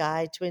Intimate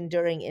Guide to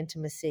Enduring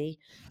Intimacy,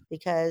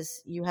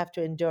 because you have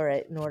to endure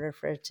it in order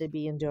for it to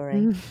be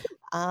enduring.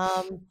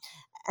 Um,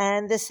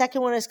 and the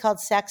second one is called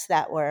Sex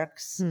That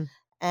Works, Hmm.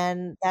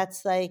 and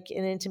that's like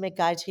an intimate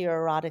guide to your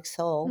erotic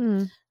soul.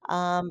 Hmm.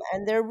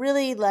 And they're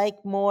really like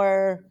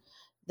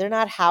they're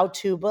not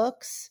how-to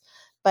books,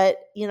 but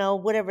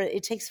whatever.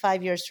 It takes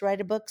 5 years to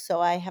write a book, so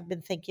I have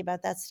been thinking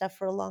about that stuff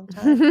for a long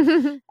time.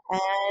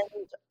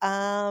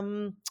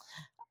 And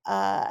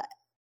uh,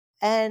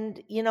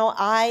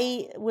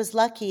 I was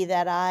lucky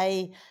that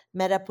I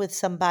met up with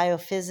some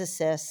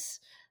biophysicists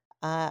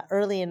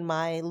early in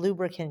my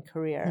lubricant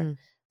career. Hmm.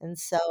 And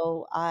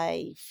so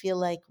I feel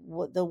like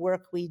the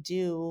work we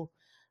do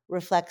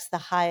reflects the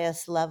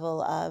highest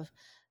level of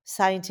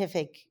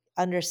scientific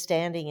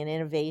understanding and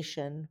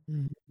innovation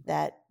Hmm.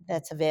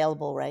 that's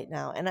available right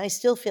now. And I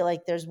still feel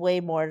like there's way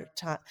more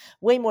time,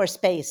 way more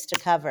space to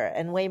cover,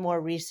 and way more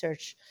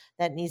research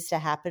that needs to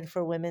happen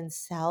for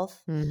women's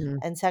health Hmm.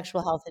 and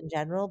sexual health in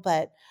general.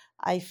 But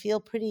I feel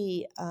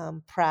pretty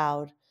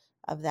proud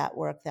of that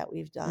work that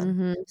we've done.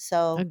 Hmm.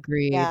 So yeah,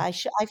 Agreed. I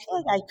feel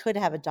like I could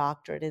have a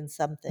doctorate in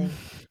something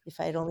if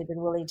I'd only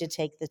been willing to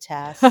take the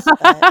tests,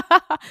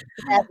 but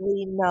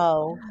sadly,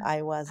 no,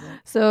 I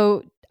wasn't.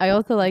 So I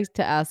also like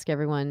to ask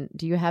everyone,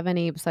 do you have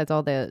any, besides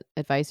all the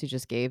advice you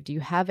just gave, do you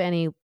have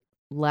any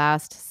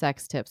last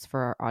sex tips for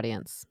our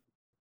audience?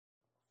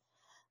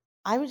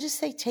 I would just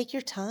say take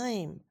your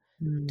time.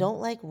 Mm. Don't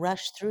like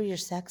rush through your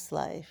sex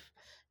life.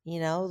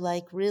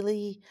 Like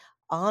really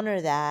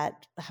honor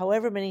that.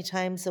 However many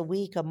times a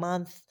week, a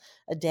month,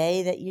 a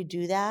day that you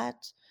do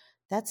that,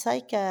 that's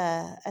like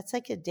a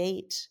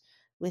date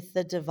with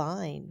the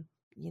divine,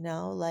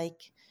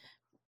 like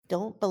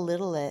don't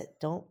belittle it,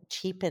 don't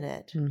cheapen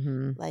it.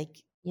 Mhm.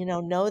 Like,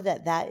 know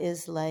that that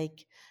is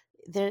like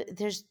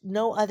there's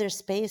no other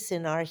space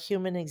in our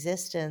human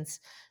existence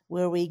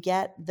where we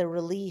get the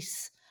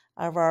release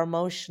of our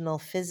emotional,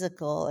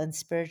 physical, and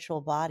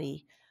spiritual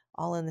body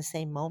all in the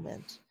same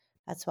moment.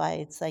 That's why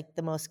it's like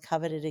the most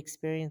coveted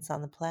experience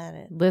on the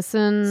planet.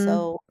 Listen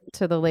So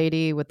to the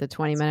lady with the that's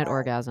 20-minute why.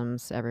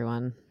 orgasms,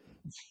 everyone.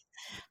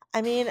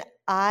 I mean,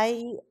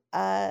 I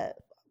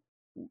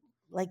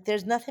like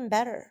there's nothing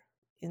better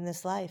in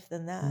this life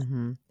than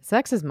that.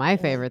 Sex is my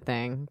Really. favorite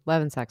thing.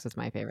 Love and sex is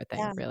my favorite thing,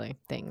 Yeah. really.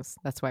 Things.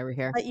 That's why we're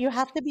here. But you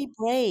have to be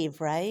brave,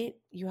 right?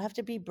 You have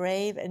to be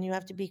brave and you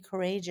have to be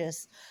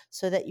courageous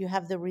so that you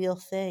have the real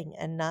thing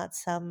and not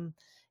some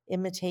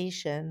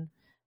imitation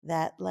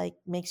that like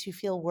makes you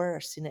feel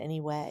worse in any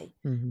way.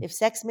 Mhm. If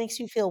sex makes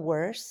you feel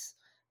worse,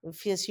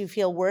 if you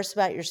feel worse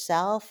about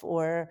yourself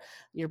or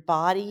your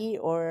body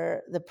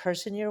or the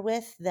person you're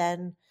with,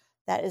 then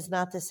that is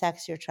not the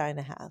sex you're trying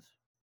to have.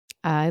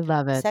 I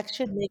love it. Sex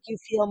should make you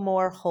feel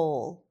more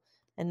whole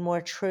and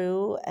more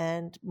true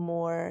and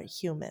more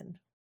human.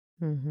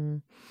 hmm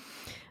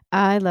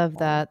I love So,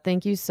 that.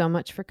 Thank you so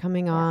much for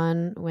coming yeah.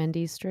 on,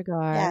 Wendy Yeah,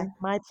 Strigar.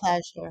 my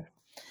pleasure.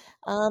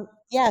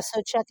 Yeah,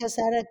 so check us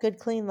out at Good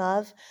Clean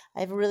Love. I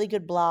have a really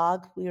good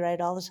blog. We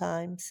write all the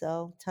time,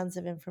 so tons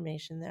of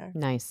information there.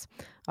 Nice.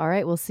 All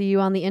right. We'll see you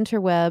on the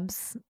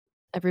interwebs,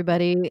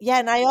 everybody. Yeah,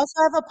 and I also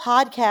have a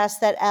podcast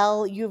that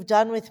you've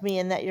done with me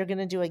and that you're going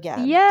to do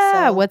again.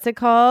 Yeah. So, What's it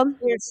called?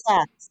 Dear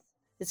Sex.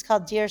 It's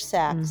called Dear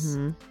Sex.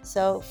 Mm-hmm.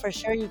 So, for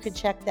sure, you could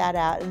check that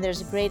out. And there's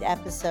a great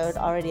episode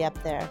already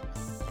up there.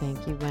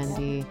 Thank you,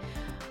 Wendy.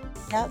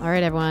 Yep. All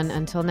right, everyone.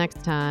 Until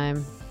next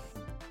time.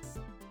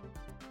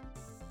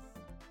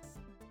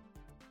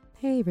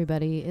 Hey,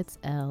 everybody. It's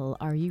Elle.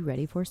 Are you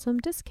ready for some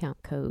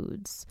discount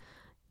codes?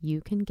 You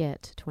can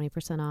get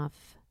 20%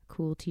 off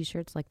cool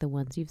t-shirts like the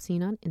ones you've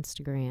seen on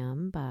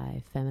Instagram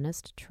by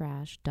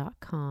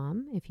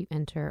feministtrash.com if you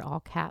enter all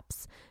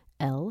caps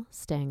Elle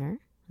Stanger.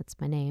 That's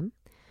my name.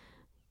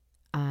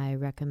 I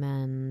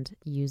recommend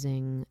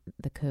using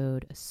the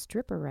code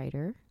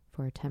StripperWriter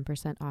for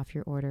 10% off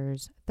your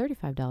orders,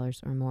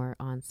 $35 or more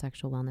on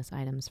sexual wellness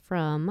items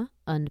from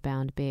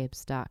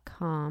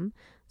unboundbabes.com.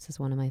 This is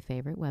one of my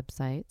favorite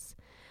websites.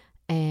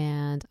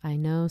 And I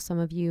know some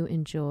of you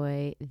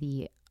enjoy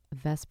the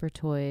Vesper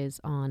toys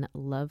on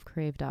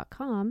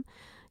lovecrave.com.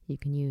 You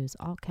can use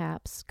all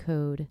caps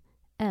code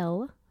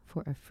L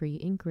for a free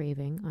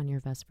engraving on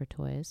your Vesper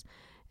toys.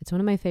 It's one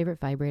of my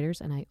favorite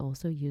vibrators, and I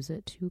also use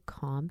it to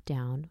calm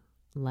down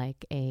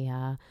like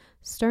a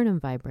sternum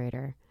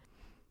vibrator.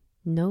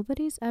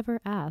 Nobody's ever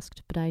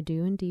asked, but I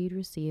do indeed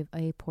receive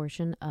a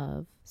portion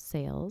of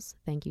sales.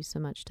 Thank you so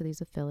much to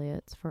these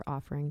affiliates for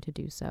offering to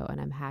do so,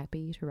 and I'm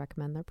happy to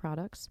recommend their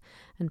products.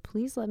 And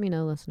please let me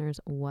know,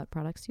 listeners, what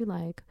products you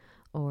like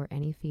or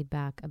any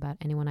feedback about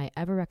anyone I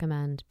ever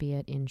recommend, be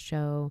it in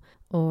show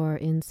or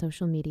in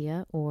social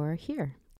media or here.